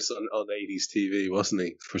famous on 80s TV, wasn't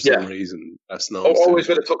he? For some reason. That's not always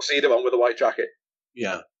with a tuxedo on with a white jacket.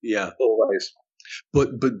 Yeah. Always.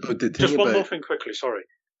 But the thing just one more thing quickly, sorry.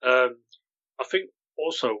 I think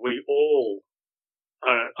also we all,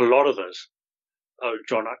 a lot of us, owe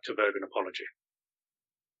John Achterberg an apology.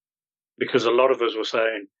 Because a lot of us were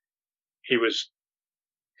saying he was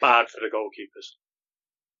bad for the goalkeepers.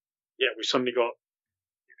 Yeah, we suddenly got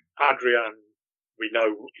Adrian. We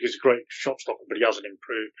know he's a great shot stopper, but he hasn't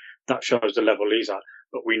improved. That shows the level he's at.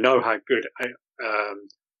 But we know how good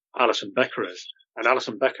Alisson Becker is. And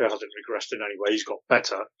Alisson Becker hasn't regressed in any way. He's got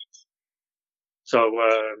better. So,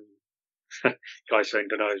 guy saying,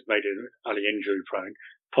 don't know, he's made him Ali injury prone.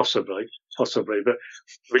 Possibly. But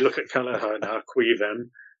we look at Kelleher now,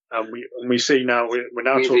 Queven, and we see now, we're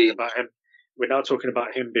now talking about him. We're now talking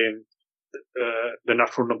about him being the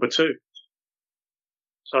natural number 2.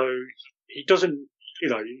 So he doesn't,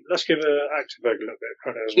 let's give Achterberg a little bit of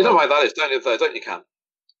credit as well. You know why that is, don't you, Cam?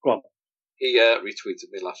 Go on. He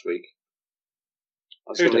retweeted me last week.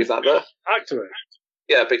 I'm just going to leave that there. Achterberg?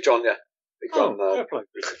 Yeah, Big John, yeah. Big John.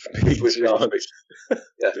 Big John.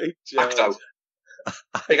 Yeah. Big John. Acto.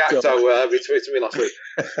 Big Acto retweeted me last week.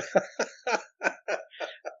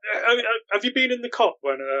 Have you been in the COP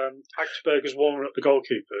when Achterberg is warming up the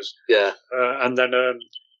goalkeepers? Yeah. And then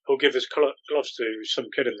he'll give his gloves to some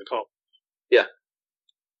kid in the COP? Yeah.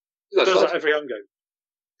 He does that every home game?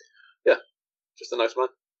 Yeah. Just a nice man.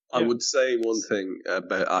 I would say one thing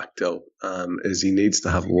about Acto is he needs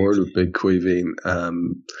to have a word with Big Queven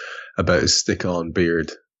about his stick-on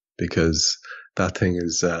beard, because that thing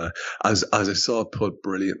is, as I saw it put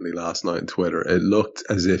brilliantly last night on Twitter, it looked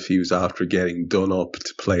as if he was after getting done up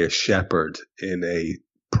to play a shepherd in a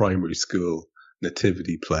primary school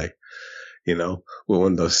nativity play. With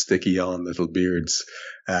one of those sticky-on little beards.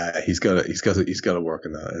 He's got to work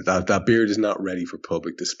on that. That beard is not ready for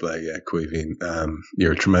public display yet, Queven.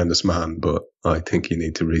 You're a tremendous man, but I think you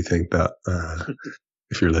need to rethink that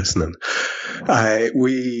if you're listening.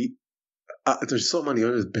 There's so many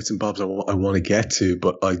other bits and bobs I want to get to,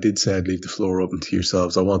 but I did say I'd leave the floor open to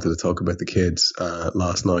yourselves. I wanted to talk about the kids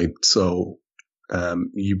last night, so.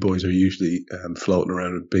 You boys are usually floating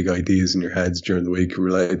around with big ideas in your heads during the week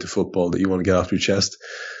related to football that you want to get off your chest.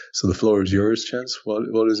 So the floor is yours, Chance.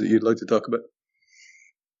 What is it you'd like to talk about?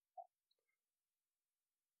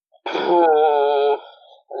 Are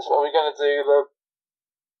we going to do the...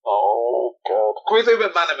 Oh, God. Can we do a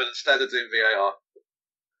bit Manaman instead of doing VAR?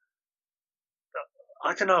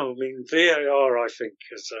 I don't know. I mean, VAR, I think,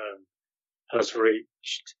 has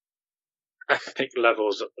reached epic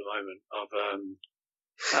levels at the moment of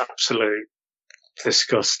absolute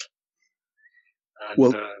disgust.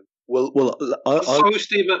 And, so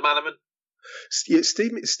Steve McManaman. Yeah,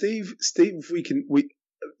 Steve.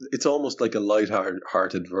 It's almost like a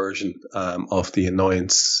light-hearted version of the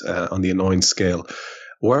annoyance on the annoyance scale.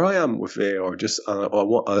 Where I am with VAR,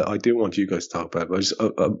 I do want you guys to talk about it,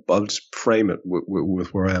 but I'll just frame it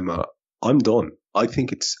with where I am at. I'm done. I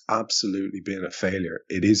think it's absolutely been a failure.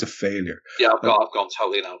 It is a failure. Yeah, I've gone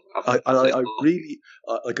totally now. I really,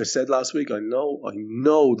 like I said last week, I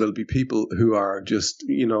know there'll be people who are just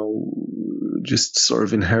sort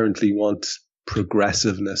of inherently want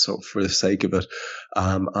progressiveness for the sake of it.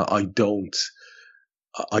 I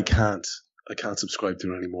can't subscribe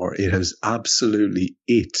to it anymore. It has absolutely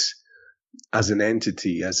as an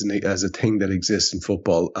entity, as a thing that exists in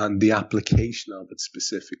football, and the application of it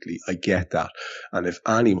specifically, I get that. And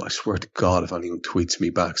I swear to God, if anyone tweets me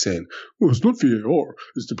back saying, "Well, it's not VAR,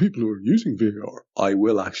 it's the people who are using VAR," I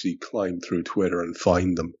will actually climb through Twitter and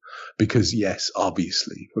find them. Because yes,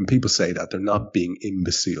 obviously, when people say that, they're not being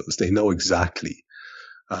imbeciles. They know exactly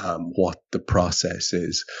what the process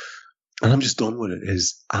is. And I'm just done with it. It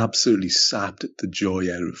has absolutely sapped the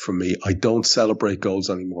joy out of it for me. I don't celebrate goals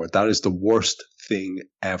anymore. That is the worst thing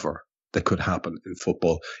ever that could happen in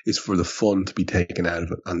football, is for the fun to be taken out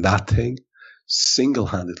of it. And that thing,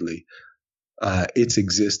 single-handedly, its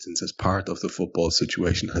existence as part of the football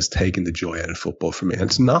situation has taken the joy out of football for me. And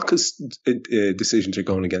it's not because decisions are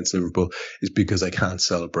going against Liverpool. It's because I can't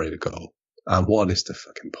celebrate a goal. And what is the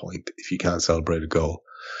fucking point if you can't celebrate a goal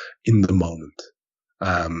in the moment?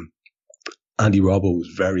 Andy Robbo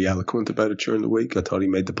was very eloquent about it during the week. I thought he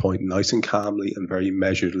made the point nice and calmly and very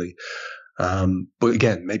measuredly. But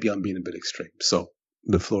again, maybe I'm being a bit extreme. So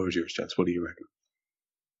the floor is yours, gents. What do you reckon?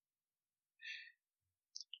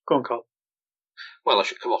 Go on, Carl. Well, I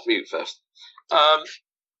should come off mute first.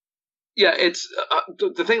 Yeah, it's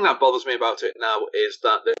the thing that bothers me about it now is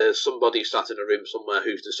that there's somebody sat in a room somewhere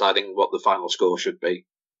who's deciding what the final score should be.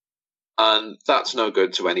 And that's no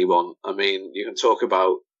good to anyone. I mean, you can talk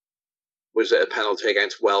about, was it a penalty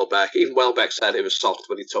against Welbeck? Even Welbeck said it was soft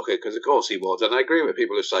when he took it, because of course he would. And I agree with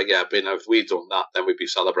people who say, yeah, but if we'd done that, then we'd be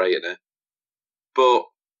celebrating it. But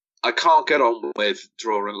I can't get on with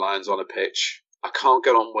drawing lines on a pitch. I can't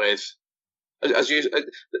get on with,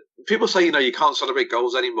 people say, you can't celebrate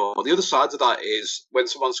goals anymore. The other side of that is when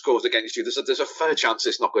someone scores against you, there's a fair chance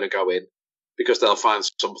it's not going to go in because they'll find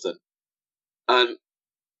something. And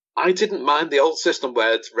I didn't mind the old system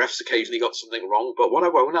where refs occasionally got something wrong, but what I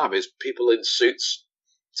won't have is people in suits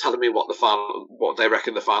telling me what they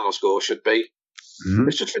reckon the final score should be. Mm-hmm.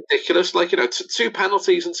 It's just ridiculous. Like, 2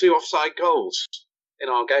 penalties and 2 offside goals in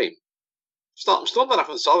our game. I'm still not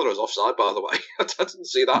having Salah as offside, by the way. I didn't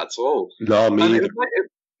see that at all. No, me either.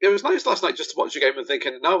 It was nice last night just to watch the game and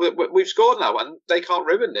thinking, no, we've scored now, and they can't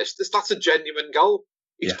ruin this. That's a genuine goal.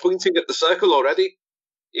 He's pointing at the circle already.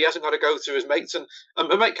 He hasn't got to go through his mates. And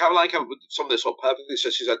my mate Caroline came up with some of this up perfectly.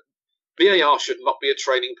 So she said, VAR should not be a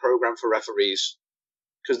training program for referees,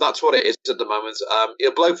 because that's what it is at the moment.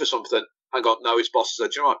 He'll blow for something. Hang on, no, his boss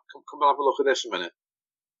said, you know what, come and have a look at this a minute.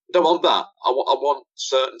 I don't want that. I want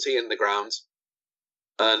certainty in the ground.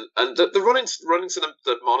 And the running to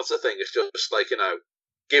the monitor thing is just like,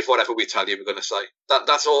 give whatever we tell you we're going to say.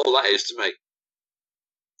 That's all that is to me.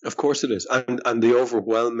 Of course it is. And the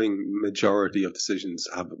overwhelming majority of decisions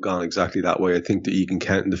have gone exactly that way. I think that you can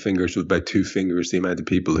count in the fingers with about 2 fingers the amount of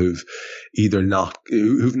people who've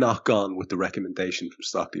not gone with the recommendation from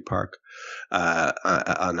Stockley Park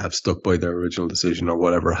and have stuck by their original decision or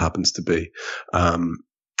whatever it happens to be.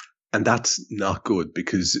 And that's not good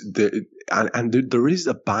because there is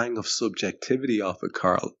a bang of subjectivity off it,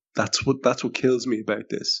 Carl. That's what kills me about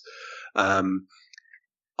this. I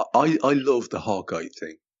love the Hawkeye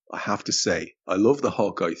thing. I have to say, I love the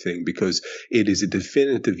Hawkeye thing because it is a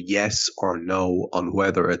definitive yes or no on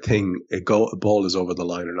whether a ball is over the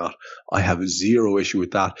line or not. I have zero issue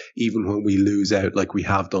with that, even when we lose out like we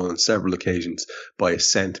have done on several occasions by a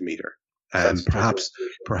centimetre, and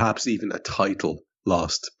perhaps even a title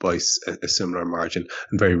lost by a similar margin,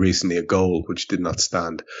 and very recently a goal which did not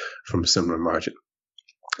stand from a similar margin.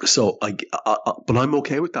 So but I'm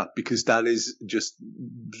okay with that because that's just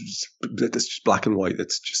black and white.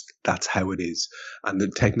 That's how it is, and the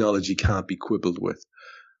technology can't be quibbled with.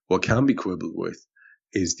 What can be quibbled with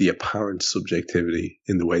is the apparent subjectivity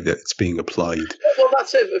in the way that it's being applied. Well,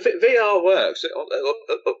 that's it. If VR works,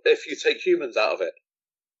 if you take humans out of it,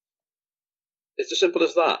 it's as simple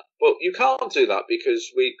as that. But you can't do that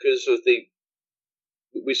because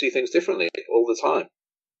we see things differently all the time.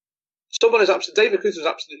 David Cruz was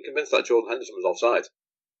absolutely convinced that Jordan Henderson was offside.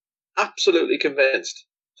 Absolutely convinced.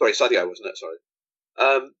 Sorry, Sadio, wasn't it? Sorry.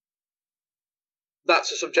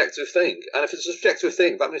 That's a subjective thing. And if it's a subjective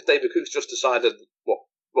thing, that means David Cruz just decided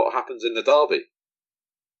what happens in the derby.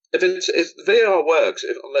 If VAR works,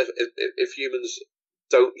 if humans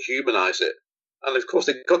don't humanise it, and of course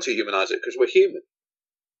they've got to humanise it because we're human.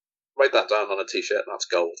 Write that down on a t-shirt, and that's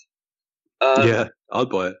gold. Yeah, I'll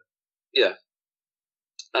buy it. Yeah.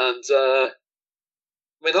 And, the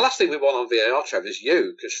last thing we want on VAR, Trev, is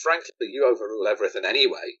you, because frankly, you overrule everything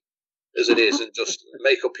anyway, as it is, and just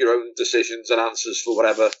make up your own decisions and answers for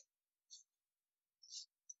whatever.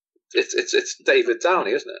 It's David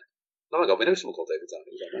Downey, isn't it? Oh my God, we know someone called David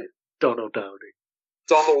Downey, is that right? Donald Downey.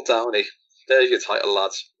 Donald Downey. There's your title,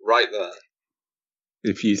 lads. Right there.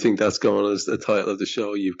 If you think that's going as the title of the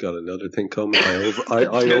show, you've got another thing coming. I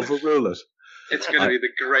overrule it. It's going to be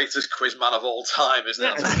the greatest quiz man of all time, isn't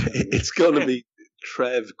it? It's going to be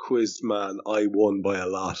Trev Quiz Man. I won by a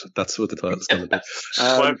lot. That's what the title's going to be.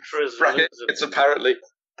 It's apparently.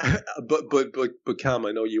 But Cam,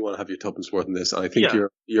 I know you want to have your tuppence worth in this, and I think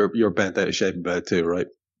you're bent out of shape about it too, right?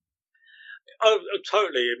 Oh,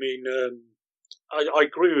 totally. I mean, I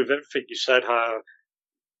agree with everything you said. How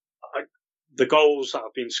the goals that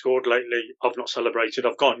have been scored lately, I've not celebrated.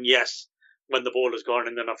 I've gone yes when the ball has gone,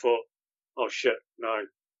 and then I thought, oh shit, no,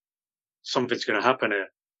 something's going to happen here.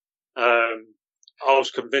 I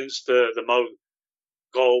was convinced the Mo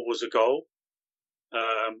goal was a goal.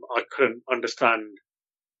 I couldn't understand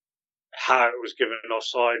how it was given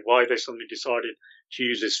offside, why they suddenly decided to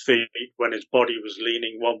use his feet when his body was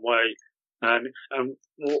leaning one way. And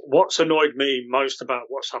what's annoyed me most about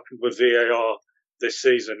what's happened with VAR this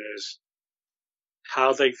season is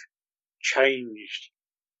how they've changed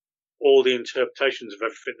all the interpretations of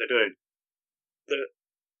everything they're doing.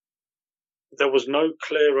 There was no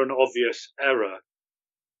clear and obvious error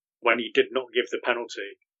when he did not give the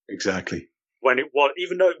penalty. Exactly. When it was,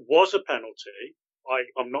 even though it was a penalty,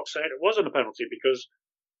 I'm not saying it wasn't a penalty because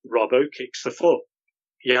Robbo kicks the foot.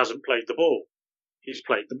 He hasn't played the ball. He's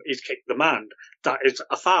kicked the man. That is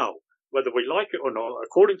a foul. Whether we like it or not,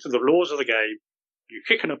 according to the laws of the game, you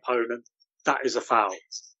kick an opponent, that is a foul.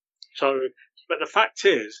 So, but the fact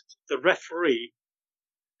is, the referee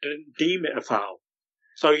didn't deem it a foul.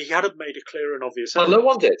 So he hadn't made a clear and obvious error. No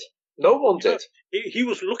one did. No one did. He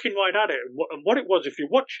was looking right at it. And what it was, if you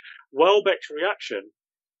watch Welbeck's reaction,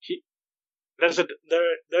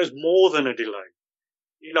 there's more than a delay.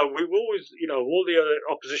 We've always, all the other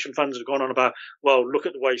opposition fans have gone on about, well, look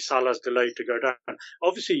at the way Salah's delayed to go down.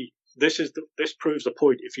 Obviously, this proves the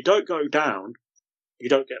point. If you don't go down, you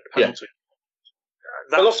don't get the penalty.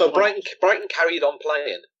 Yeah. But also, Brighton carried on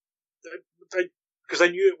playing. Because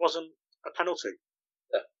they knew it wasn't a penalty.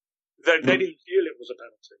 Yeah. They didn't feel it was a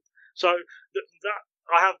penalty. So that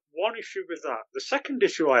I have one issue with that. The second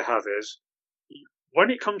issue I have is, when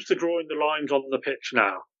it comes to drawing the lines on the pitch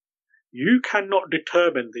now, you cannot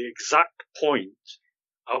determine the exact point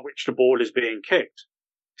at which the ball is being kicked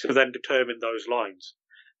to then determine those lines.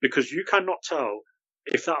 Because you cannot tell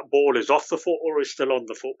if that ball is off the foot or is still on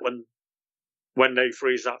the foot when they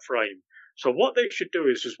freeze that frame. So what they should do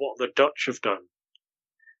is what the Dutch have done.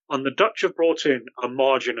 And the Dutch have brought in a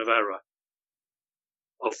margin of error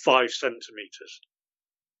of 5 centimetres.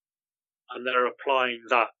 And they're applying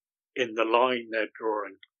that in the line they're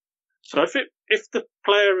drawing. So if the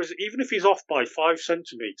player is, even if he's off by 5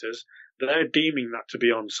 centimetres, they're deeming that to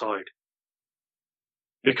be onside.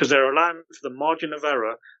 Because they're allowing for the margin of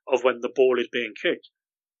error of when the ball is being kicked.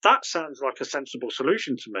 That sounds like a sensible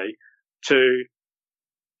solution to me to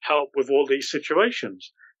help with all these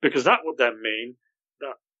situations. Because that would then mean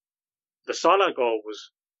that the Salah goal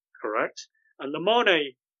was correct and the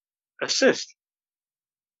Mane assist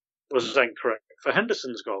was then correct for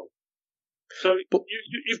Henderson's goal. So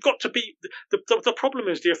you've got to be... The problem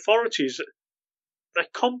is the authorities, they're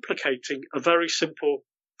complicating a very simple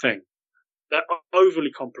thing. They're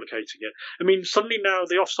overly complicating it. I mean, suddenly now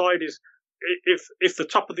the offside is... If the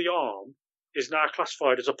top of the arm is now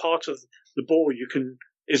classified as a part of the ball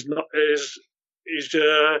is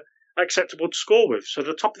acceptable to score with. So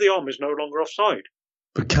the top of the arm is no longer offside.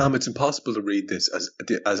 But Cam, it's impossible to read this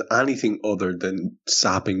as anything other than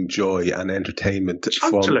sapping joy and entertainment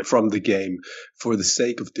from the game for the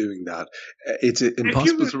sake of doing that. It's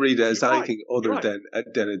impossible to read it as anything other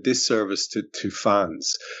than a disservice to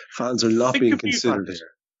fans. Fans are not being considered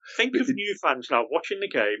here. Think of new fans now watching the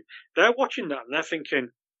game. They're watching that and they're thinking,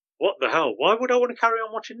 what the hell? Why would I want to carry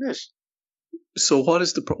on watching this? So what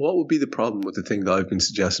would be the problem with the thing that I've been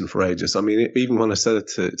suggesting for ages? I mean, even when I said it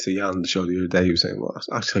to Jan on the show the other day, he was saying, well,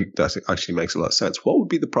 that actually makes a lot of sense. What would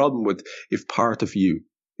be the problem with if part of you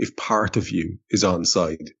is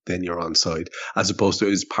onside, then you're onside, as opposed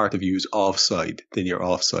to if part of you is offside, then you're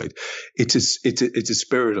offside? It's a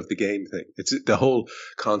spirit of the game thing. It's the whole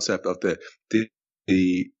concept of the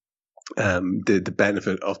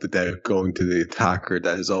benefit of the doubt going to the attacker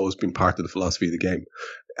that has always been part of the philosophy of the game.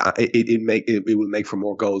 It will make for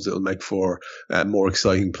more goals. It will make for more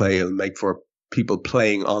exciting play. It will make for people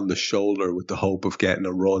playing on the shoulder with the hope of getting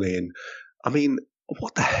a run in. I mean,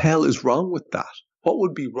 what the hell is wrong with that? What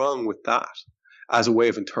would be wrong with that as a way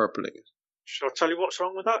of interpreting it? Shall I tell you what's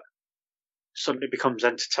wrong with that? Suddenly becomes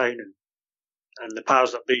entertaining. And the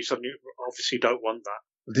powers that be suddenly obviously don't want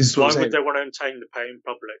that. Why would they want to entertain the paying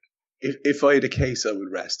public? If I had a case, I would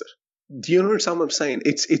rest it. Do you understand what I'm saying?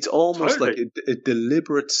 It's almost totally. Like a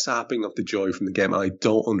deliberate sapping of the joy from the game. I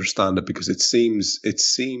don't understand it because it seems.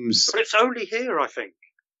 But it's only here, I think,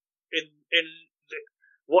 in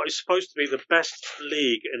what is supposed to be the best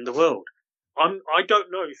league in the world. I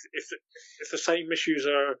don't know if the same issues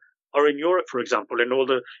are in Europe, for example, in all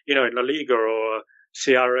the in La Liga or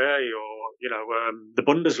Serie A or the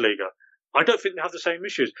Bundesliga. I don't think they have the same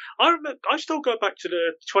issues. I still go back to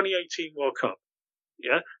the 2018 World Cup.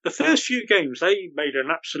 Yeah, the first few games they made an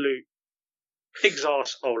absolute pig's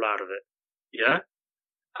arsehole out of it. Yeah,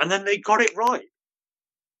 and then they got it right.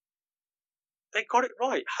 They got it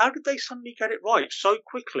right. How did they suddenly get it right so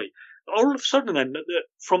quickly? All of a sudden, then,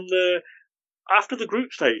 after the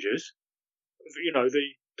group stages,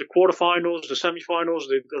 the quarterfinals, the semi-finals,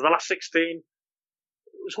 the last 16, it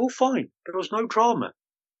was all fine. There was no drama.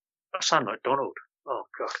 I sound like Donald. Oh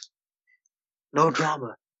God, no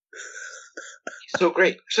drama. So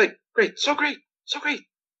great, so great, so great, so great.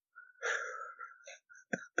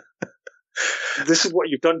 This is what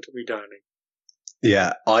you've done to me, Danny.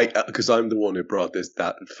 Yeah, because I'm the one who brought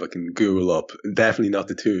that fucking ghoul up. Definitely not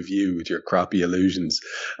the two of you with your crappy illusions.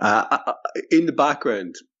 In the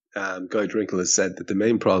background, Guy Drinkle has said that the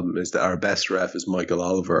main problem is that our best ref is Michael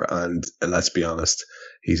Oliver, and let's be honest,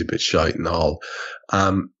 he's a bit shite and all.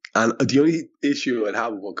 And the only issue I'd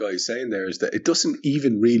have with what Guy's saying there is that it doesn't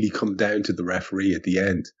even really come down to the referee at the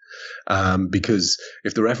end, because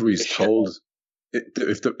if the referee is told.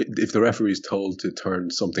 If the referee is told to turn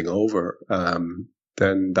something over,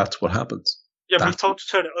 then that's what happens. Yeah, but he's told to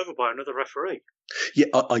turn it over by another referee. Yeah,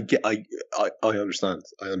 I understand.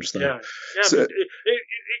 Yeah. So,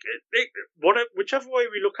 whichever way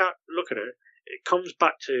we look at it, it comes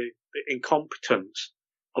back to the incompetence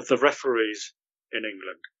of the referees in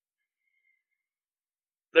England.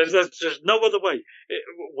 There's no other way.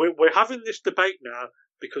 We're having this debate now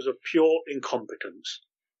because of pure incompetence.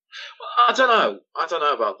 I don't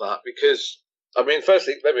know about that, because, I mean,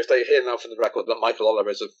 firstly, let me state here now for the record that Michael Oliver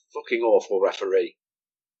is a fucking awful referee.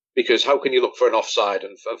 Because how can you look for an offside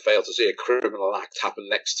and fail to see a criminal act happen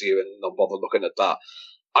next to you and not bother looking at that?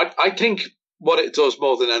 I think what it does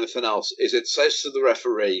more than anything else is it says to the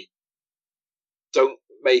referee, don't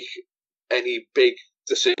make any big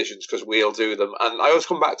decisions because we'll do them. And I always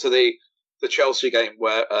come back to the Chelsea game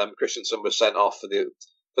where Christensen was sent off for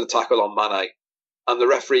the tackle on Mane. And the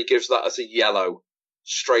referee gives that as a yellow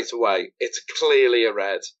straight away. It's clearly a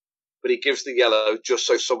red, but he gives the yellow just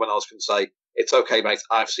so someone else can say, it's okay, mate,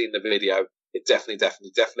 I've seen the video. It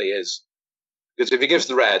definitely is. Because if he gives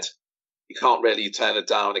the red, you can't really turn it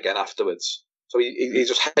down again afterwards. So he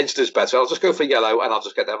just hedged his bet. So I'll just go for yellow and I'll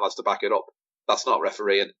just get them lads to back it up. That's not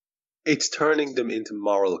refereeing. It's turning them into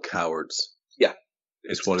moral cowards. Yeah.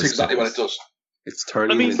 It's what it's exactly what it does. It's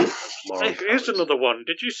turning them into moral cowards. Here's another one.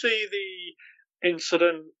 Did you see the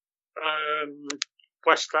incident,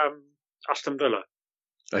 West Ham, Aston Villa?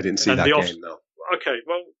 I didn't see that game, no. Okay,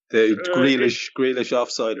 well... The Grealish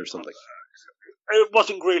offside or something? It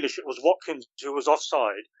wasn't Grealish, it was Watkins who was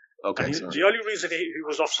offside. Okay, the only reason he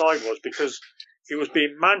was offside was because he was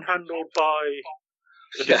being manhandled by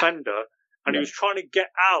the defender, and he was trying to get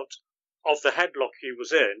out of the headlock he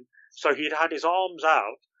was in, so he'd had his arms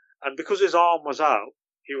out, and because his arm was out,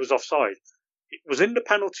 he was offside. It was in the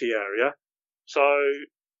penalty area, so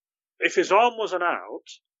if his arm wasn't out,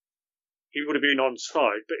 he would have been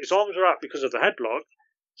onside, but his arms were out because of the headlock,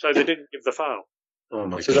 so they didn't give the foul. Oh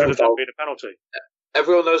my God. So that would have been a penalty.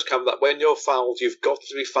 Everyone knows, Cam, that when you're fouled, you've got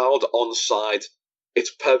to be fouled onside.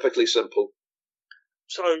 It's perfectly simple.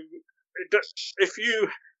 So if you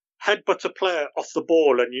headbutt a player off the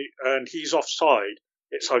ball and he's offside,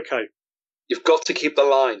 it's okay. You've got to keep the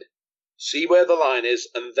line. See where the line is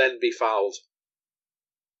and then be fouled.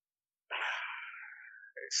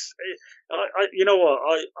 You know what?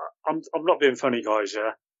 I'm not being funny, guys.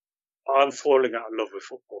 Yeah, I'm falling out of love with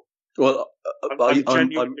football. Well, I'm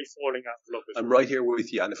genuinely falling out of love with football. I'm right here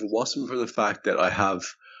with you, and if it wasn't for the fact that I have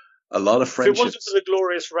a lot of friendships, if it wasn't for the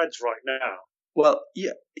glorious Reds right now. Well,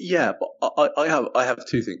 yeah, but I have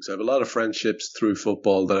two things. I have a lot of friendships through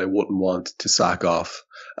football that I wouldn't want to sack off,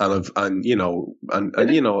 and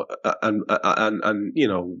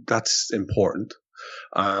that's important.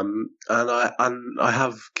 And I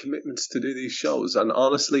have commitments to do these shows, and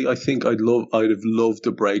honestly, I think I'd have loved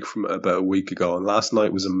a break from it about a week ago, and last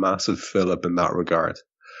night was a massive fill up in that regard.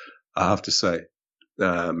 I have to say,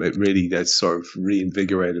 it really that sort of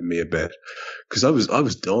reinvigorated me a bit, because I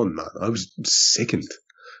was done, man. I was sickened.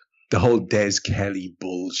 The whole Des Kelly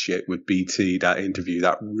bullshit with BT, that interview,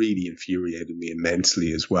 that really infuriated me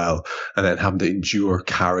immensely as well. And then having to endure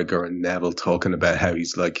Carragher and Neville talking about how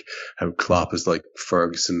Klopp is like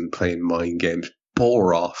Ferguson playing mind games.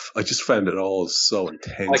 Bore off. I just found it all so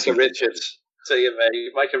intense. Micah Richards,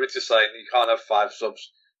 Micah Richards saying you can't have 5 subs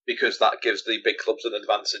because that gives the big clubs an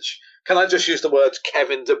advantage. Can I just use the words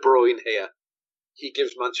Kevin De Bruyne here? He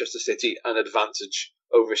gives Manchester City an advantage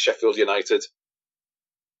over Sheffield United.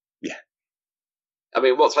 Yeah. I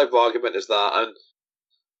mean, what type of argument is that? And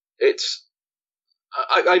it's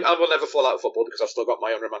I will never fall out of football because I've still got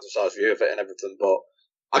my own romanticised view of it and everything, but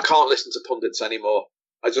I can't listen to pundits anymore.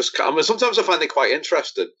 I just can't. I mean, sometimes I find it quite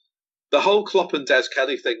interesting. The whole Klopp and Des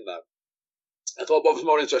Kelly thing, though, I thought what was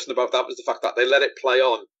more interesting about that was the fact that they let it play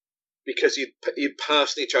on because he'd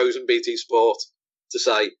personally chosen BT Sport to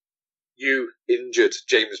say, you injured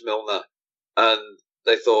James Milner. And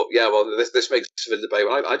they thought, yeah, well, this makes it a debate.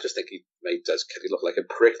 I just think he made Des Kelly look like a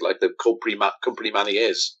prick, like the company man he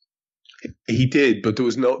is. He did, but there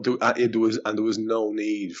was no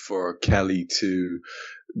need for Kelly to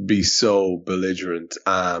be so belligerent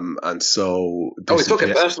and so. Oh, he took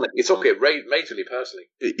it personally. He took it majorly personally.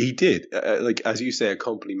 He did, like as you say, a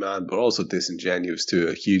company man, but also disingenuous to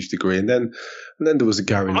a huge degree. And then there was a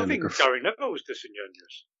Gary Lineker. I think Gary Neville was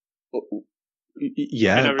disingenuous.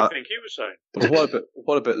 Yeah, in everything he was saying. But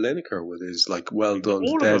what about Lineker with his like well done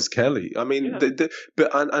Des Kelly? I mean,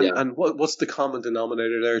 and what's the common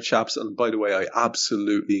denominator there, chaps? And by the way, I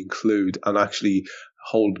absolutely include and actually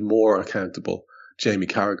hold more accountable Jamie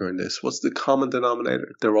Carragher in this. What's the common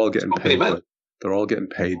denominator? They're all getting paid. They're all getting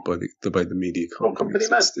paid by the media companies.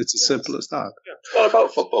 It's as simple as that. Yeah. It's all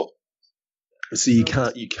about football. So you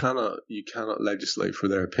cannot legislate for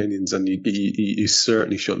their opinions, and you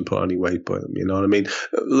certainly shouldn't put any weight by them. You know what I mean?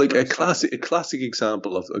 Like a classic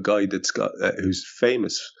example of a guy that's got who's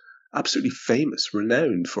famous, absolutely famous,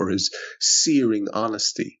 renowned for his searing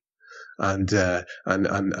honesty and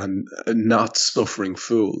not suffering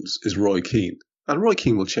fools is Roy Keane, and Roy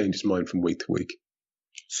Keane will change his mind from week to week.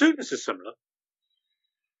 Souness is similar.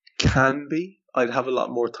 Can be. I'd have a lot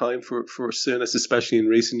more time for Souness, especially in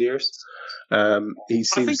recent years. I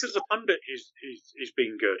think as a pundit, he's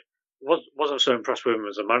been good. Wasn't so impressed with him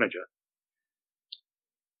as a manager.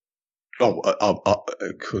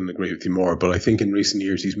 I couldn't agree with you more. But I think in recent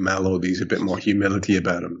years he's mellowed. He's a bit more humility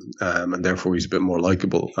about him, and therefore he's a bit more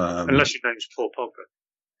likable. Unless your name's Paul Pogba.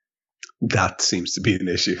 That seems to be an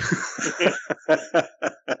issue.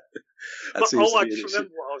 I just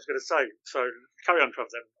remember what I was going to say. So carry on, Trav.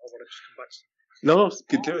 Then I want to just come back. No,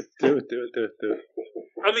 do it.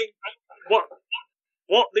 I mean,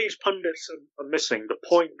 what these pundits are missing, the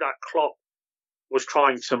point that Klopp was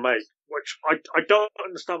trying to make, which I don't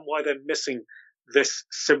understand why they're missing this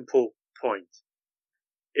simple point.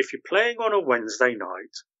 If you're playing on a Wednesday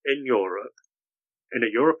night in Europe, in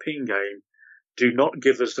a European game, do not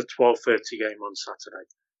give us the 12:30 game on Saturday.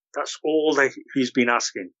 That's all he's been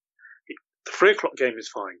asking. The 3 o'clock game is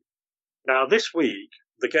fine. Now, this week,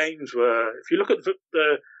 the games were, if you look at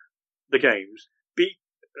the games,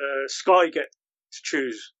 Sky get to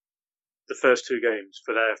choose the first 2 games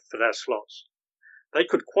for their slots. They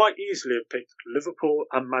could quite easily have picked Liverpool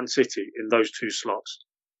and Man City in those 2 slots.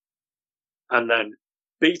 And then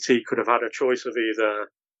BT could have had a choice of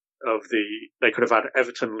they could have had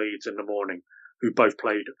Everton Leeds in the morning, who both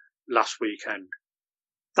played last weekend.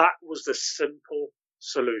 That was the simple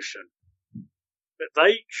solution. But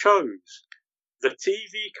the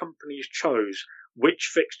TV companies chose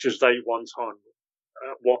which fixtures they want on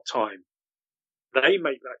at what time. They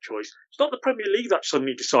make that choice. It's not the Premier League that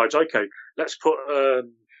suddenly decides, okay, let's put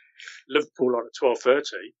Liverpool on at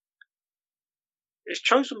 12:30. It's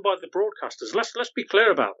chosen by the broadcasters. Let's be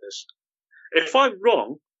clear about this. If I'm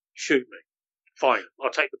wrong, shoot me. Fine,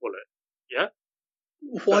 I'll take the bullet. Yeah.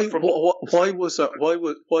 Why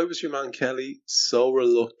was your man Kelly so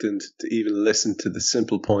reluctant to even listen to the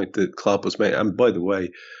simple point that Klopp was making? And by the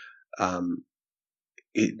way,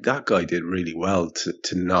 that guy did really well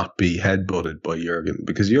to not be headbutted by Jurgen,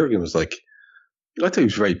 because Jurgen was like, I think he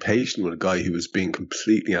was very patient with a guy who was being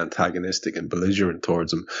completely antagonistic and belligerent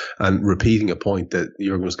towards him and repeating a point that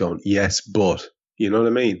Jurgen was going, yes, but, you know what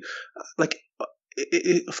I mean? Like,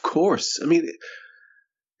 of course. I mean,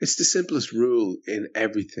 it's the simplest rule in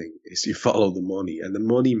everything is you follow the money, and the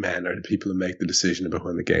money men are the people who make the decision about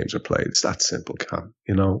when the games are played. It's that simple, Cam,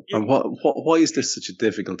 you know? Yeah. And why is this such a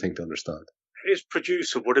difficult thing to understand? His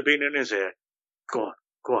producer would have been in his ear. Go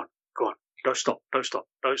on. Don't stop.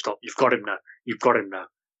 You've got him now.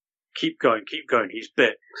 Keep going. He's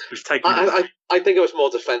bit. He's taking. I think it was more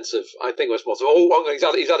defensive. He's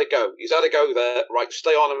had to go. He's had to go there. Right,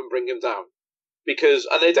 stay on him and bring him down.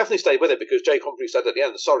 And they definitely stayed with it because Jake Humphrey said at the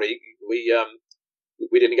end, sorry, we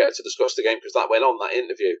didn't get to discuss the game because that went on that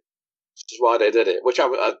interview, which is why they did it, which I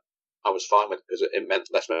was fine with because it meant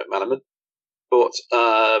less McManaman. But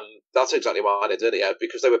that's exactly why they did it, yeah,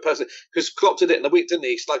 because they were personally, because Klopp did it in the week, didn't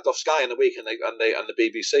he? He slagged off Sky in the week and the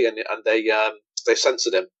BBC and they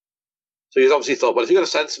censored him. So he's obviously thought, well, if you're going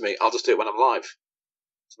to censor me, I'll just do it when I'm live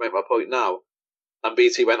to make my point now. And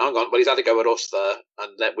BT went, hang on, well, he's had to go at us there,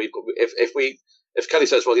 and then we've got if Kelly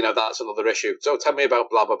says, well, you know, that's another issue, so tell me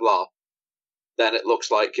about blah blah blah, then it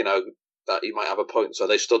looks like, that he might have a point. So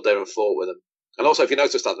they stood there and fought with him. And also, if you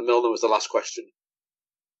noticed that, the Milner was the last question.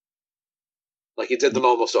 Like, he did the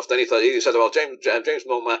normal stuff. Then he said, well, James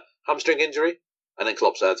Milner, hamstring injury. And then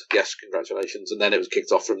Klopp said, yes, congratulations. And then it was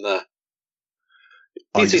kicked off from there.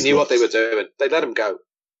 PT knew what they were doing. They let him go.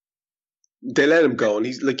 They let him go, and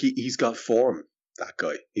he's got form. That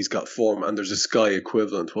guy, he's got form. And there's a Sky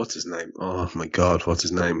equivalent. What's his name? Oh my God, what's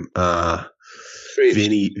his name?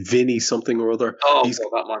 Vinny something or other. Oh,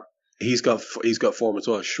 that man. He's got form as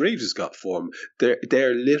well. Shreves has got form.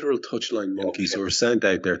 They're literal touchline monkeys who are sent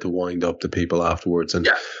out there to wind up the people afterwards, and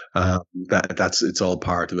it's all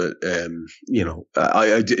part of it.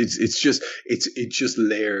 It's just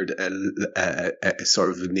layered a sort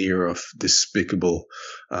of veneer of despicable,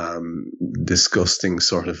 disgusting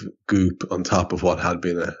sort of goop on top of what had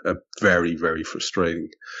been a very, very frustrating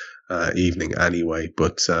evening anyway.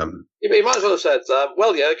 But you might as well have said,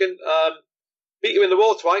 well, Jurgen, beat you in the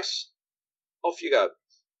war twice. Off you go.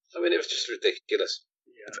 I mean, it was just ridiculous.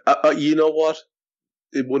 Yeah. You know what?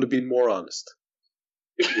 It would have been more honest.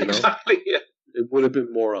 Exactly, yeah. It would have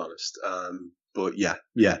been more honest. But yeah.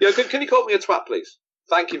 Can you call me a twat, please?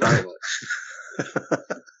 Thank you very much.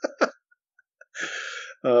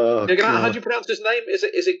 How do you pronounce his name? Is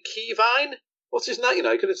it Kevine? What's his name?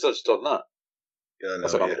 You could have just done that. Yeah,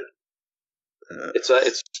 that's what I'm doing. It's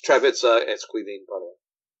Trev. It's Queevine, by the way.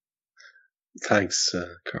 Thanks,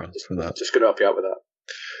 Carl, for that. Just going to help you out with that.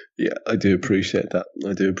 Yeah, I do appreciate that.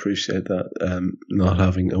 Not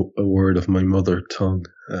having a word of my mother tongue.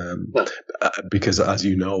 Because, as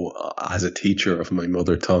you know, as a teacher of my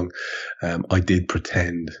mother tongue, I did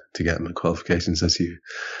pretend to get my qualifications, as you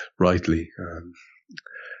rightly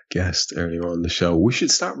guessed earlier on the show. We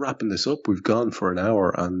should start wrapping this up. We've gone for an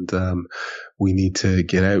hour, and we need to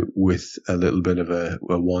get out with a little bit of a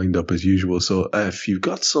wind up as usual. So if you've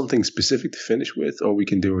got something specific to finish with, or we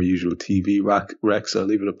can do our usual TV Rex, I'll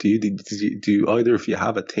leave it up to you. Do either of you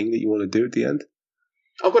have a thing that you want to do at the end?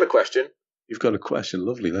 I've got a question. You've got a question.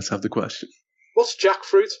 Lovely. Let's have the question. What's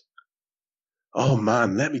jackfruit? Oh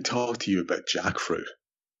man, let me talk to you about jackfruit.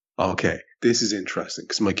 Okay, this is interesting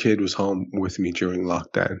because my kid was home with me during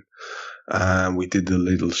lockdown. We did the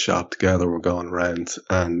little shop together. We're going around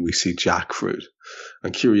and we see jackfruit,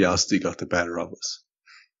 and curiosity got the better of us.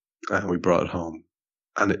 And we brought it home,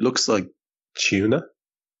 and it looks like tuna.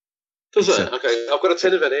 Does it? Okay, I've got a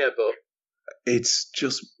tin of it here, but it's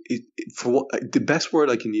just for what the best word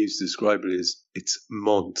I can use to describe it is it's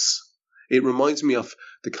months. It reminds me of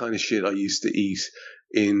the kind of shit I used to eat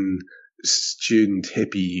in student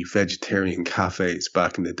hippie vegetarian cafes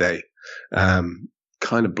back in the day.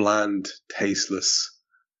 Kind of bland, tasteless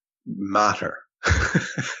matter.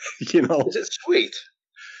 Is it sweet?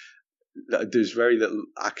 There's very little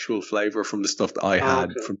actual flavor from the stuff that I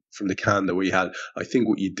had from the can that we had. I think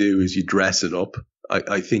what you do is you dress it up.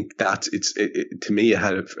 I think that to me it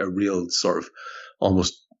had a real sort of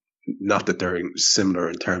almost, not that they're similar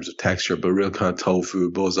in terms of texture, but a real kind of tofu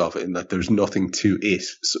buzz off it, in that there's nothing to it,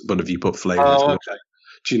 but if you put flavors in it.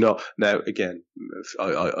 Do you know? Now, again,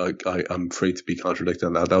 I'm free to be contradicted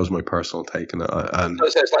on that. That was my personal take on it.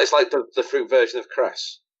 It's like the fruit version of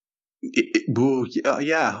cress.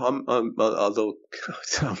 Yeah. Although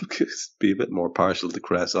I'm be a bit more partial to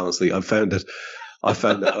cress. Honestly, I found the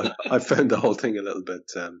whole thing a little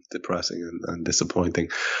bit depressing and disappointing.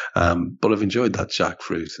 But I've enjoyed that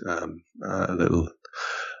jackfruit. A little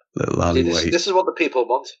alleyway. This is what the people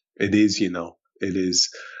want. It is, it is.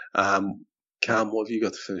 Cam, what have you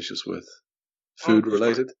got to finish us with? Food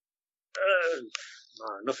related? No,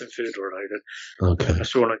 nothing food related. Okay.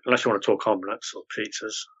 Unless you want to talk omelets or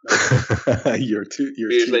pizzas. Your two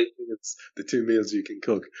meals, the 2 meals you can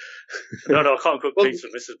cook. No, I can't cook pizza.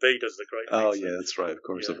 Mrs. B does the great pizza. Oh yeah, that's right. Of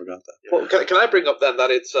course, I forgot that. Yeah. Well, can I bring up then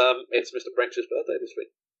that it's Mr. Brench's birthday this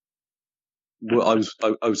week? Well,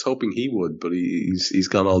 I was hoping he would, but he's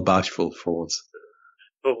gone all bashful for once.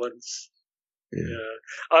 For once. Yeah.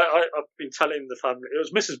 I've been telling the family. It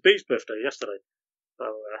was Mrs. B's birthday yesterday. So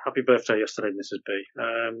happy birthday yesterday, Mrs. B.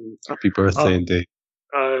 Happy birthday indeed.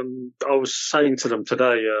 I was saying to them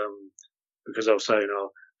today, because I was saying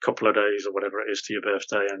a couple of days or whatever it is to your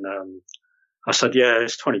birthday, and I said, yeah,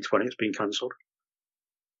 it's 2020, it's been cancelled.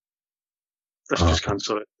 Let's just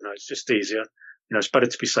cancel it. It's just easier. It's better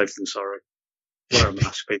to be safe than sorry. Wear a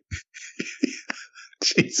mask, people.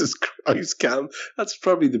 Jesus Christ, Cam. That's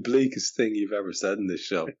probably the bleakest thing you've ever said in this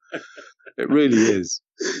show. It really is.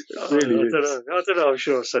 I don't know. I'm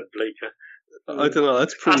sure I said bleaker. I don't know.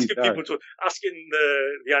 That's pretty asking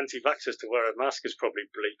the anti-vaxxers to wear a mask is probably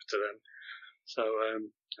bleak to them. So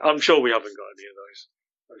I'm sure we haven't got any of those.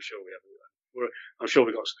 I'm sure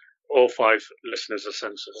we got all 5 listeners are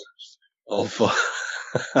sensible. All 5.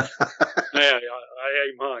 Yeah, I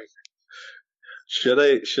aim high. Should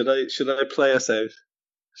I play us out?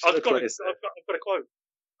 I've got a quote.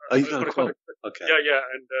 Oh, you got a quote? Okay. Yeah,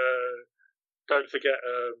 and don't forget,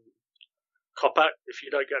 cop out. If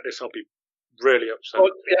you don't get this, I'll be really upset.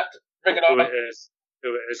 Oh, yeah, bring it on.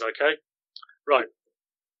 Who it is, okay? Right.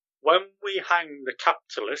 When we hang the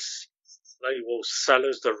capitalists, they will sell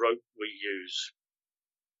us the rope we use.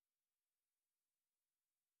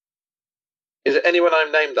 Is it anyone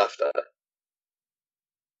I'm named after?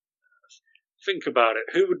 Think about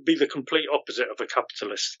it. Who would be the complete opposite of a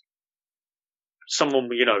capitalist? Someone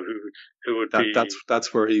who would be.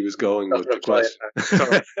 That's where he was going with the question. Is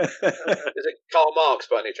it Karl Marx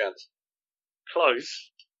by any chance?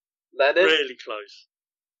 Close. Lenin? Really close.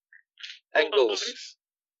 Engels? Close.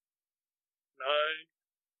 No.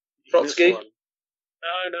 Trotsky? No.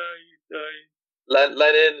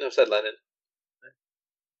 Lenin? I've said Lenin.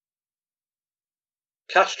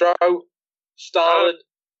 Castro? Stalin?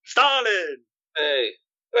 Stalin! Hey.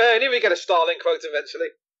 Well, I knew we'd get a Stalin quote eventually.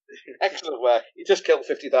 Excellent work. You just killed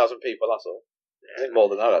 50,000 people, that's all. I think more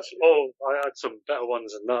than that, actually. Oh, I had some better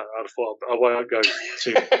ones than that. I thought I won't go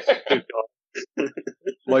too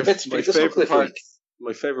far.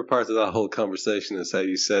 My favourite part of that whole conversation is how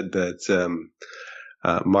you said that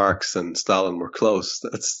Marx and Stalin were close.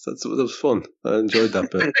 That was fun. I enjoyed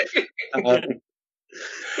that bit.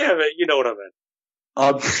 Yeah, but you know what I meant.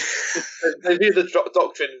 They view the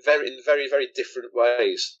doctrine in very, very different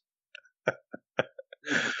ways.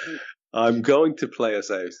 I'm going to play us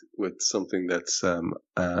out with something that's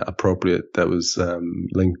appropriate, that was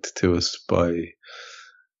linked to us by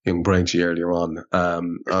young Branchy earlier on.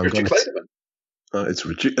 Richard Clayton. It's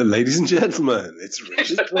Richard, ladies and gentlemen, it's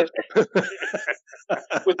Richard Clayton.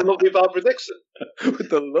 With the lovely Barbara Dixon. With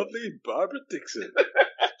the lovely Barbara Dixon.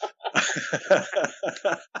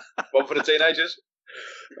 One for the teenagers.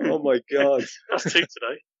 Oh my God. That's 2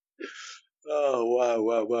 today. Oh,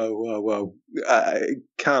 wow.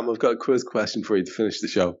 Cam, I've got a quiz question for you to finish the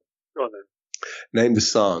show. Go on then. Name the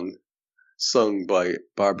song sung by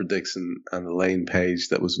Barbara Dixon and Elaine Page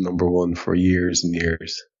that was #1 for years and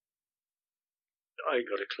years. I ain't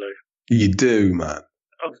got a clue. You do, man.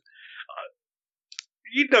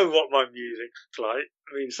 You know what my music's like.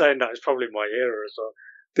 I mean, saying that is probably my era as well.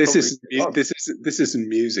 This isn't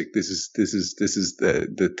music. This is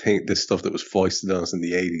the thing, the stuff that was foisted on us in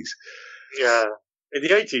the 80s. Yeah, in the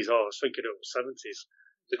 80s, I was thinking it was 70s. It's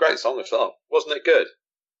a great song as well. Wasn't it good?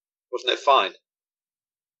 Wasn't it fine?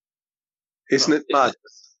 Isn't it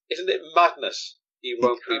madness? Isn't it madness? You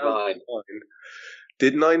won't be mine.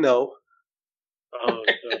 Didn't I know? Oh,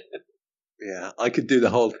 no. Yeah, I could do the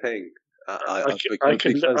whole thing. I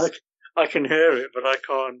can hear it, but I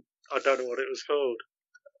can't. I don't know what it was called.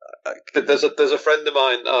 There's a friend of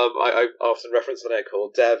mine. I often reference the name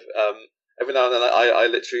called Dev. Every now and then, I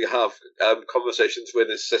literally have conversations with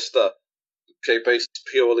his sister, based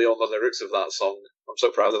purely on the lyrics of that song. I'm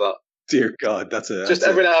so proud of that. Dear God, that's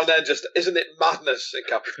every now and then. Just isn't it madness in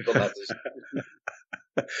capital letters?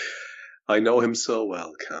 I know him so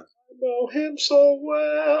well, Cam. I know him so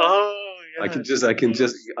well. Oh, yeah. I can just. Was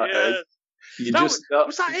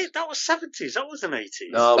that it? That was 70s. That wasn't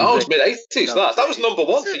 80s. No, that was mid-80s. That was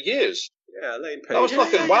 #1 for years. Yeah, Elaine Page. That was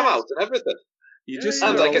fucking wow out and everything.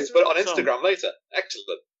 And I get to put it on Instagram later.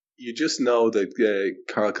 Excellent. You just know that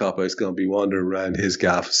Carl Coppa is going to be wandering around his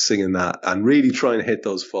gaff singing that and really trying to hit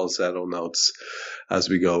those falsetto notes as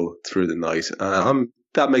we go through the night.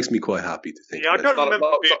 That makes me quite happy to think. Yeah, I don't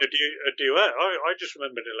remember being a duet. I just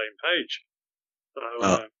remembered Elaine Page.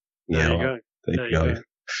 So, there you go.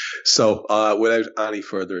 So, without any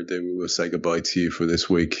further ado, we will say goodbye to you for this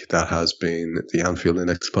week. That has been the Anfield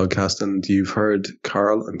Index podcast, and you've heard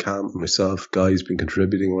Carl and Cam and myself. Guy's been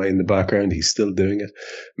contributing away in the background. He's still doing it,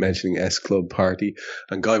 mentioning S Club Party.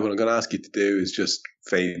 And Guy, what I'm going to ask you to do is just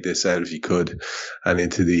fade this out if you could and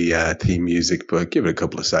into the theme music, but give it a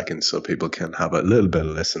couple of seconds so people can have a little bit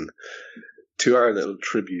of listen to our little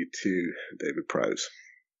tribute to David Prowse.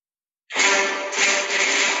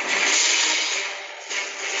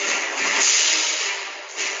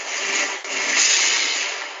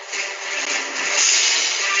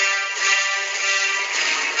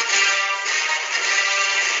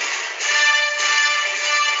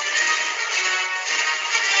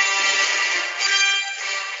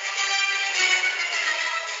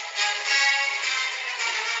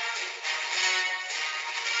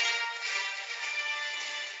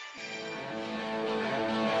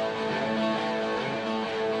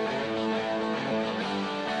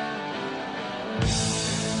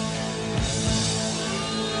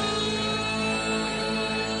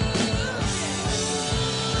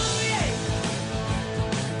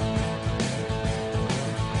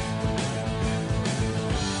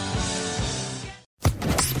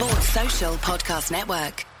 Social Podcast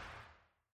Network.